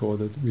technique or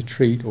the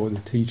retreat or the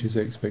teacher's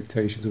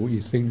expectations or what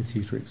you think the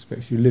teacher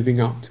expects. You're living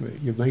up to it.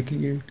 You're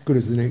making it good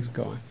as the next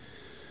guy.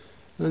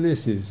 And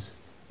this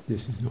is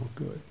not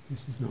good.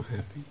 This is not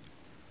happy.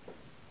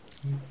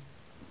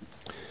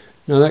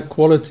 Now that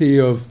quality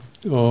of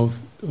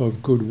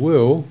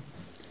goodwill,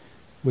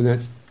 when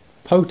that's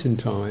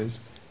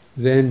potentized,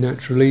 then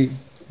naturally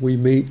we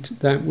meet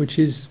that which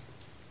is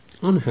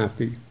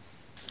unhappy,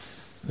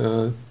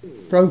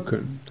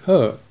 broken,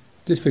 hurt,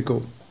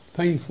 difficult,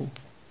 painful.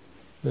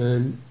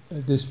 And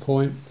at this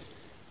point,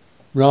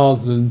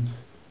 rather than,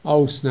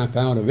 snap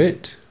out of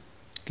it,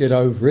 get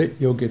over it,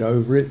 you'll get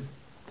over it,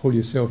 pull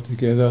yourself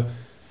together,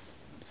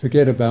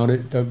 forget about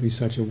it, don't be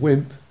such a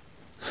wimp,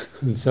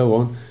 and so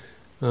on.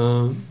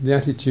 The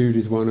attitude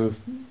is one of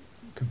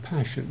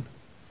compassion.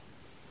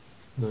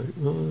 Like,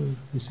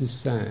 this is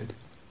sad.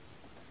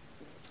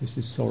 This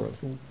is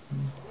sorrowful.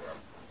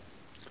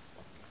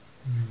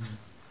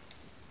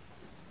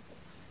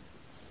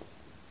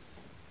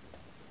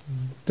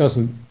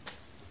 Doesn't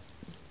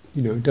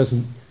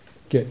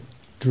get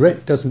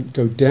direct, doesn't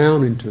go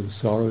down into the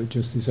sorrow, it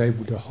just is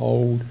able to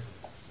hold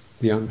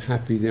the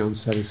unhappy, the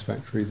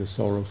unsatisfactory, the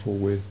sorrowful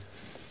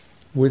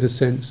with a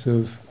sense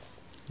of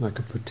like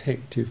a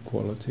protective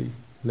quality.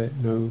 Let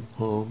no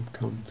harm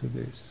come to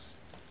this.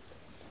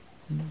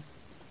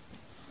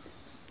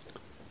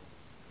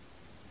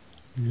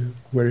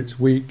 Where it's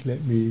weak, let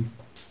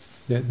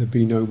there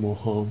be no more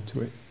harm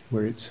to it.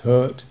 Where it's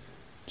hurt,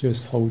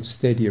 just hold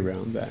steady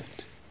around that.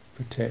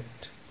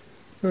 Protect.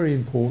 Very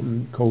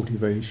important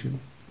cultivation,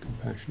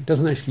 compassion. It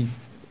doesn't actually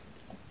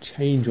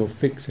change or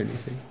fix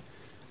anything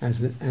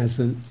as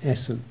an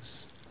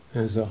essence,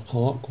 as a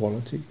heart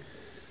quality.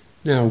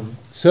 Now,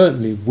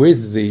 certainly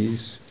with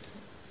these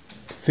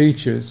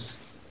features,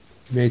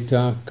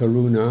 metta,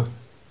 karuna,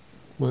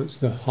 once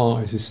the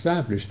heart is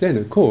established, then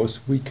of course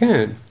we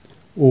can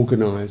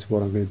organise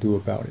what I'm going to do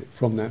about it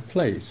from that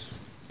place.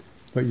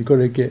 But you've got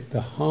to get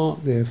the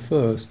heart there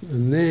first,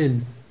 and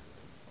then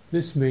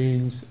this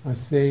means, I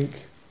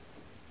think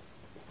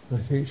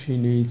she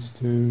needs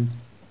to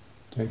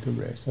take a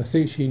rest. I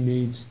think she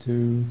needs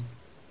to,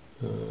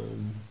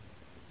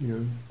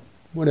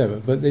 whatever.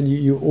 But then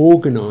you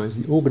organise.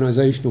 The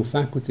organisational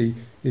faculty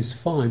is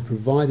fine,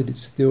 provided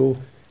it's still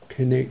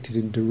connected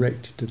and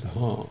directed to the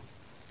heart.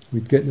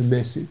 We get the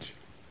message.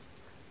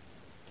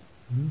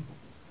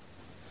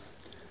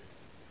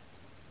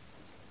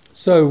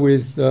 So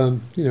with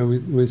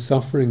with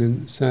suffering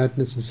and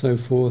sadness and so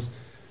forth,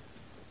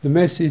 the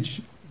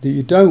message that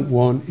you don't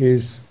want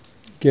is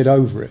get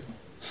over it.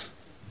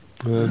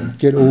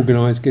 get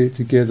organised, get it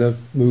together,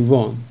 move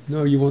on.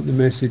 No, you want the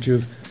message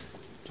of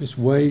just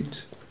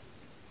wait,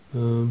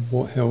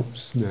 what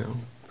helps now?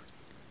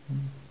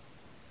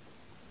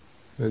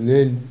 And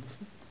then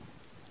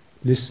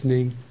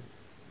listening,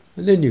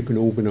 and then you can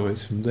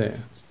organise from there.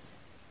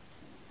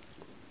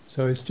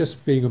 So it's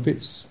just being a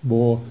bit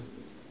more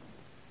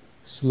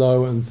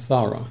slow and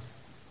thorough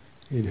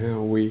in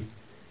how we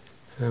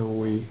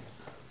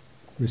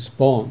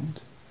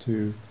respond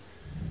to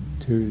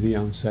the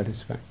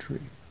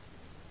unsatisfactory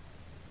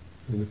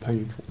and the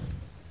painful.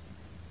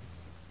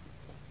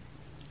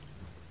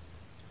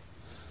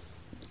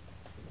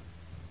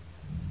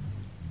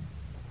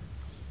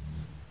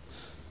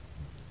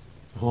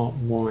 The heart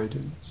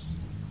widens.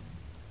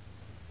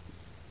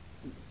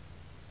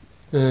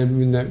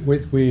 And in that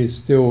with we is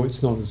still,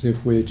 it's not as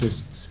if we're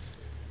just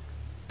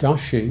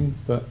gushing,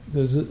 but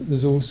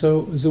there's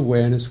also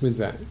awareness with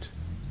that.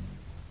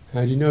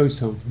 How do you know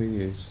something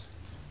is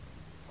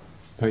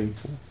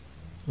painful,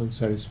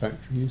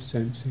 unsatisfactory? You're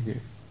sensing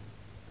it.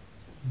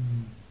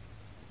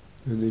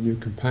 And then your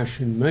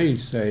compassion may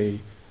say,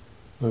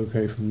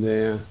 okay, from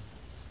there,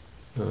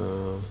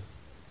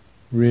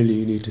 really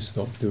you need to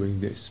stop doing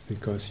this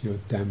because you're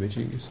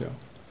damaging yourself.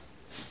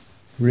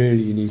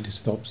 Really you need to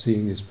stop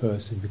seeing this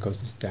person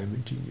because it's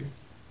damaging you.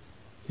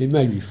 It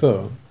may be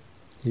firm.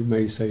 It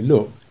may say,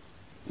 look,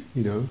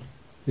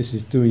 this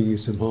is doing you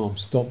some harm,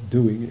 stop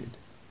doing it.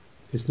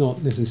 It's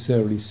not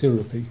necessarily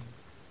syrupy,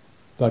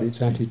 but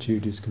its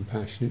attitude is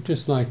compassionate.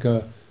 Just like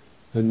a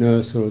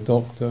nurse or a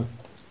doctor,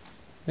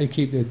 they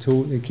keep their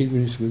they keep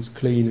their instruments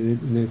clean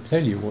and they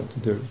tell you what to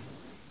do.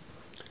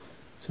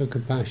 So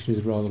compassion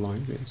is rather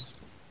like this.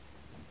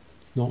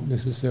 It's not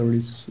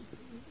necessarily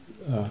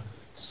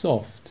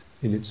soft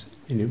in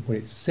what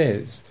it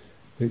says.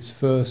 Its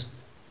first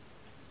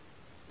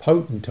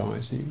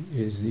potentizing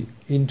is the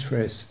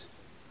interest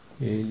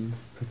in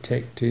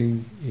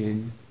protecting,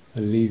 in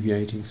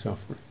alleviating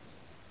suffering.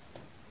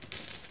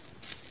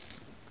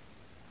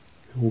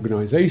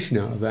 Organisation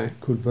out of that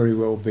could very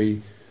well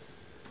be,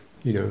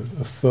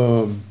 a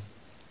firm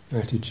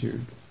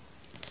attitude,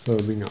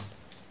 firming up.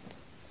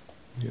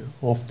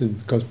 Often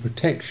because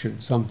protection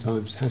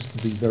sometimes has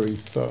to be very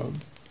firm.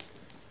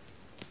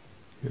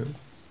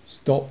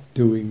 Stop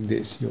doing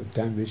this, you're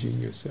damaging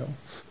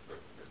yourself.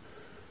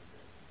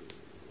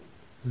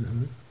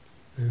 And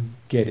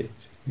get it,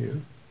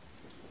 And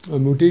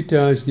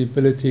mudita is the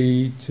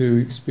ability to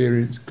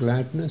experience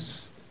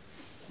gladness,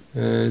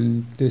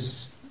 and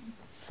this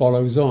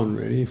follows on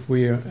really. If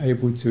we are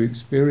able to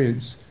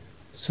experience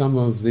some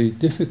of the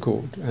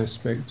difficult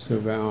aspects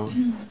of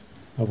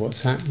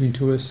what's happening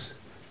to us,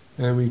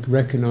 and we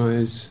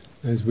recognise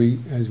as we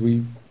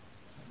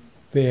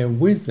bear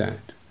with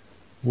that,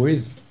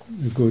 with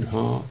the good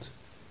heart,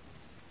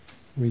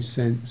 we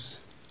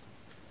sense,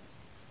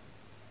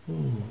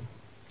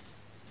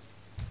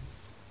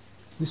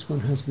 this one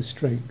has the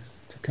strength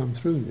to come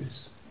through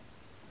this.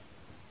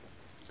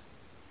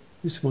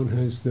 This one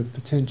has the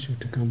potential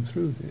to come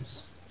through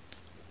this.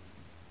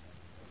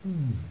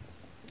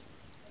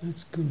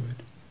 That's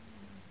good.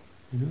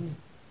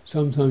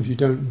 Sometimes you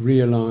don't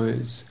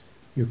realise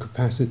your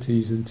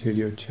capacities until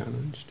you're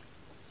challenged.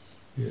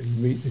 You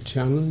meet the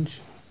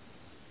challenge,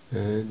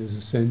 and there's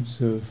a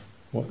sense of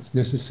what's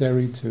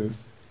necessary to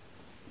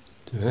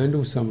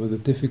handle some of the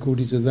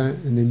difficulties of that,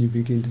 and then you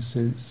begin to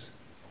sense,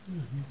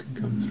 you can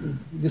come through.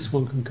 This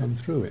one can come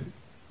through it.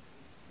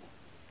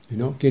 You're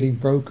not getting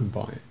broken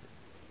by it.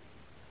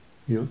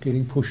 You're not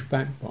getting pushed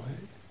back by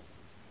it.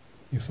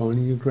 You're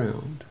finding your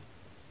ground.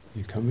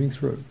 You're coming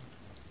through.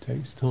 It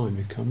takes time.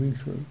 You're coming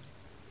through.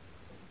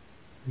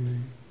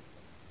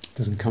 It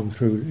doesn't come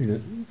through in a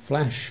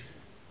flash,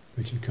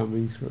 but you're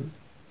coming through.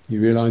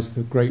 You realise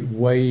the great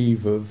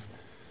wave of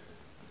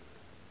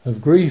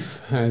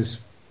grief has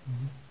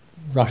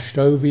rushed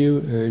over you,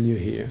 and you're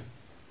here.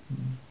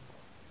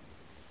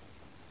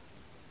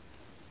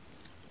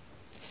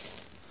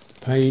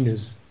 Pain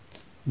has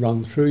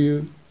run through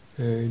you,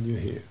 and you're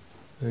here.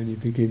 And you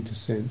begin to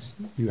sense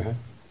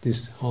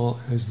this heart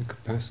has the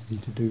capacity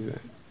to do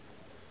that.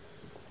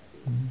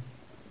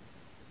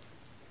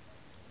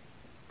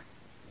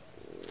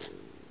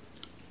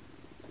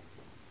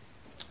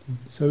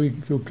 So we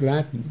feel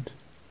gladdened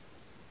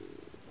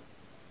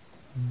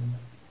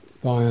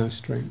by our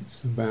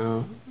strengths, by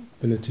our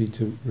ability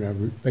to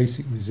have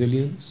basic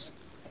resilience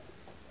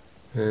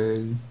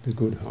and the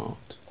good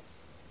heart.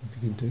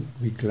 We begin to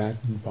be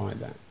gladdened by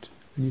that.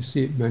 And you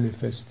see it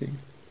manifesting,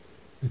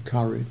 the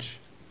courage,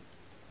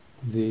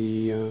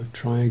 the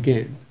try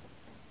again,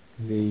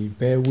 the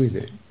bear with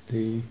it,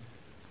 the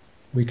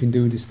we can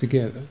do this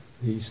together,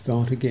 the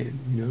start again,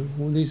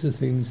 all these are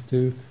things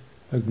to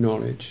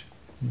acknowledge.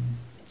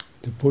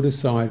 To put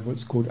aside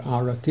what's called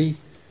arati,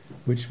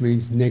 which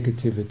means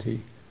negativity.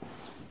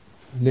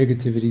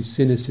 Negativity,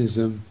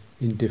 cynicism,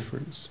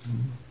 indifference.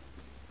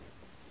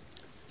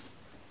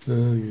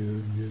 Oh,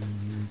 you're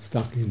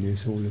stuck in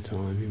this all the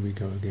time, here we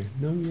go again.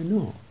 No, you're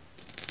not.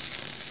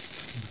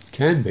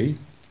 Can be,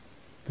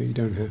 but you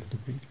don't have to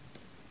be.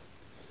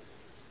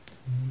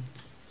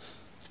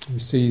 We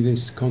see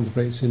this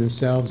contemplates in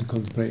ourselves and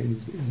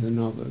contemplates in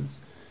others.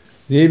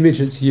 The image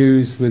that's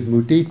used with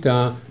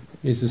mudita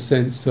is a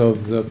sense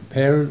of the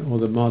parent or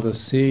the mother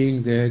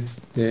seeing their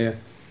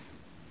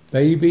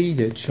baby,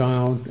 their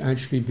child,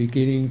 actually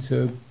beginning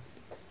to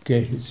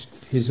get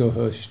his or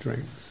her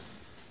strength.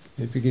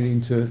 They're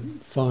beginning to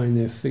find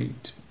their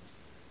feet.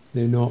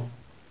 They're not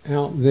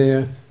out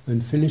there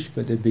and finished,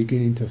 but they're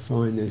beginning to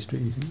find their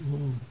strength. You think,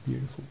 oh,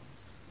 beautiful.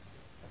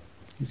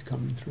 He's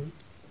coming through.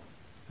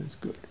 That's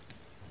good.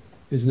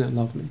 Isn't that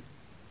lovely?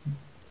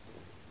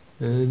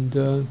 And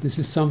this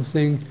is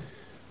something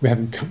we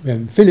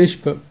haven't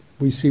finished, but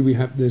we see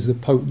there's the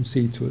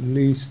potency to at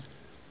least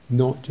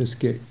not just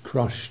get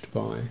crushed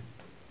by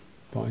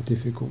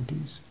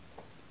difficulties.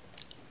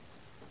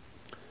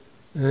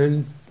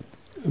 And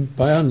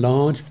by and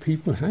large,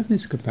 people have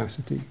this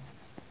capacity.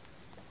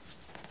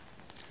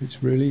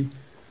 It's really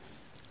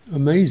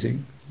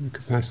amazing, the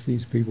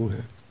capacities people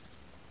have.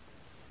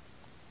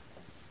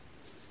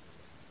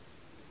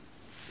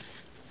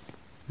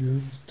 You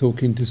know,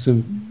 talking to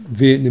some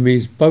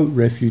Vietnamese boat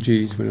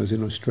refugees when I was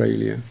in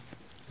Australia,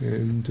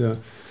 and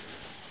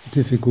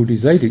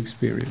difficulties they'd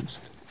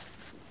experienced.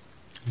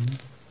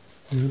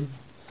 You know,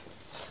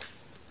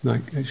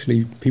 like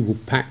actually people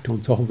packed on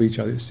top of each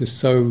other. It's just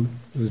so,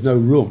 there was no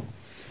room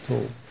at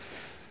all.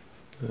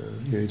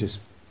 You know,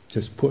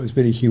 just put as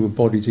many human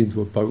bodies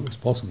into a boat as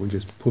possible and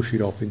just push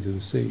it off into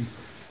the sea.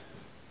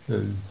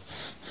 And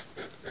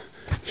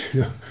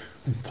you know,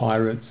 with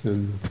pirates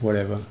and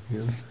whatever, you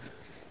know.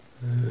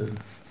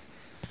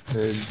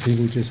 And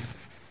people just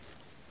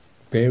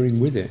bearing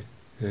with it,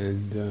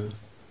 and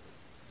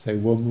say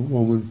one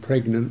woman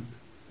pregnant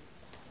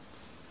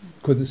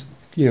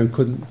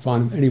couldn't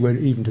find anywhere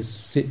even to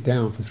sit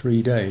down for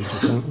 3 days,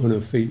 just on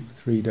her feet for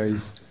 3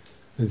 days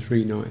and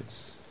 3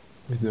 nights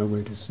with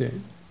nowhere to sit,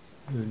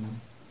 and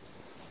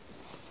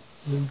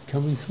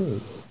coming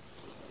through.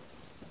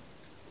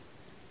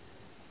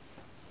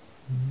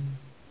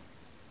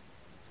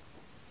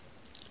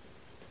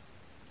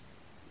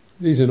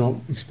 These are not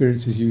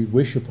experiences you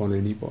wish upon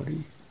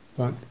anybody,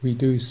 but we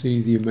do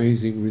see the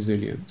amazing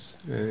resilience,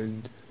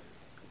 and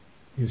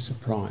you're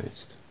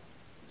surprised.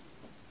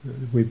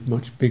 We're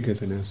much bigger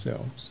than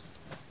ourselves.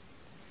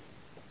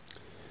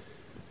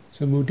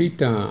 So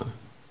mudita,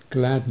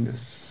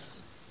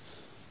 gladness.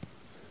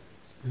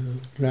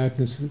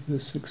 Gladness of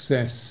the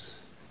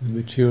success, the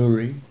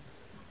maturing,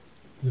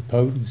 the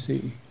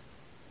potency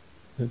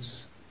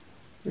that's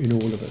in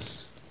all of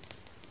us.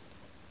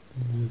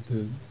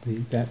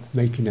 That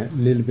making that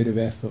little bit of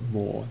effort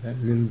more, that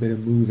little bit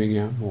of moving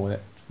out more,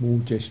 that small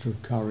gesture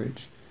of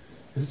courage,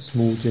 that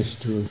small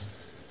gesture of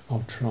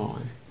I'll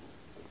try.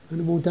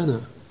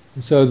 Anumodana.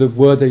 And so the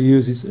word they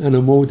use is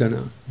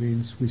anumodana,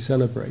 means we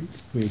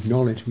celebrate, we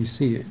acknowledge, we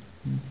see it.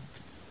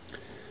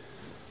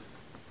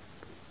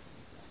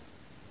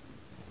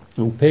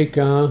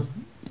 Upekkha,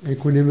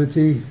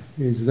 equanimity,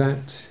 is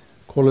that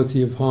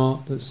quality of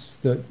heart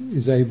that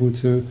is able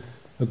to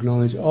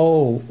acknowledge,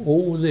 oh,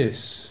 all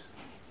this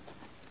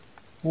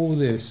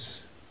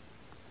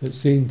that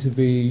seemed to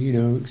be,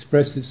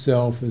 expressed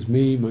itself as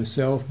me,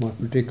 myself, my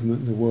predicament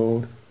in the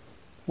world,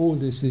 all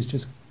this is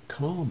just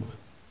karma,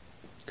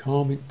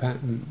 karmic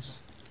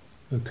patterns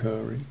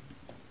occurring.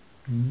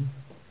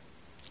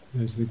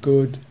 There's the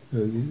good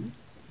and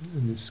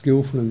the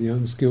skillful and the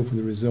unskillful,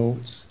 the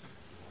results.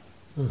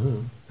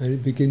 And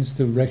it begins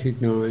to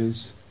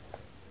recognize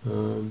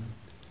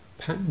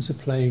patterns are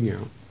playing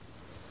out.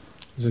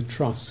 There's a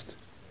trust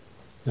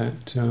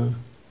that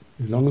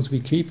as long as we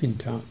keep in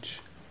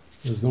touch,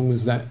 as long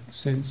as that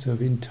sense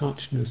of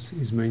in-touchness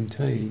is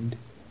maintained,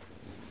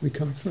 we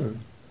come through.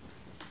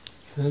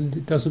 And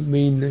it doesn't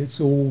mean that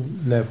it's all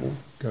level,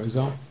 it goes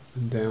up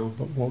and down,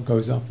 but what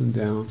goes up and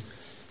down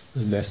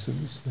are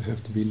lessons that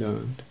have to be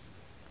learned.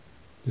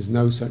 There's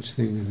no such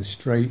thing as a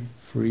straight,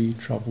 free,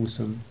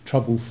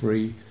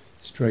 trouble-free,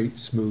 straight,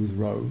 smooth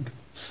road.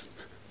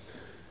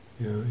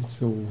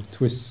 It's all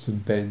twists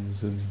and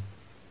bends and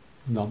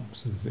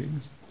lumps and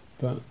things,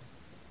 but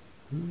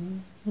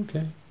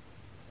okay.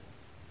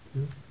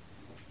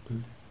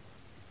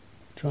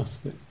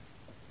 Trust it.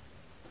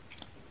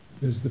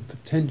 There's the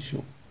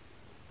potential,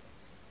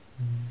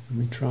 and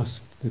we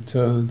trust the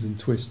turns and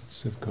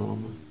twists of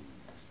karma.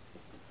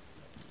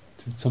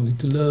 It's something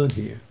to learn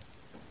here.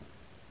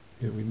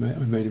 I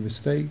made a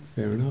mistake,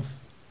 fair enough.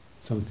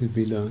 Something to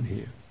be learned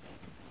here.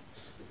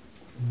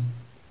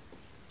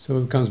 So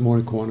it becomes more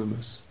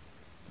equanimous.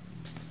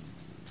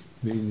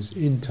 Means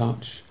in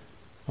touch,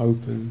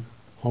 open,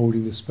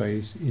 holding the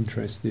space,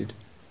 interested,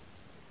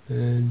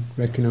 and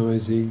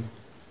recognizing,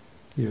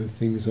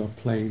 things are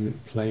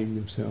playing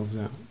themselves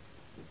out.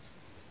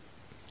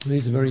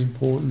 These are very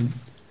important,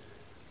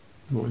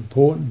 not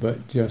important,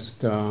 but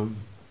just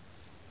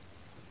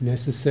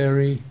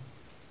necessary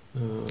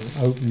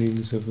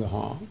openings of the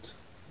heart,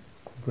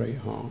 great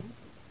heart.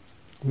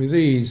 With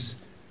these,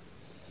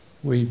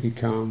 we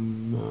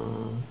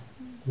become,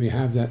 we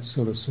have that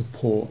sort of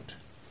support,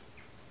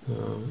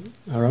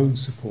 our own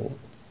support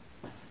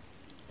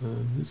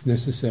that's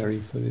necessary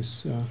for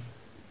this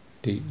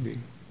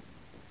deepening.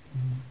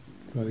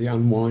 for the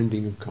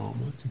unwinding of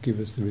karma, to give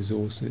us the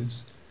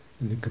resources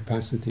and the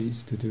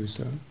capacities to do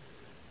so.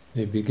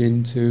 They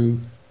begin to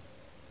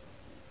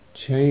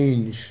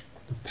change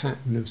the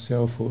pattern of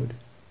selfhood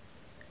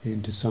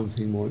into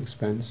something more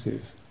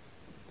expansive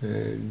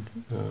and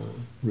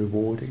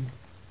rewarding.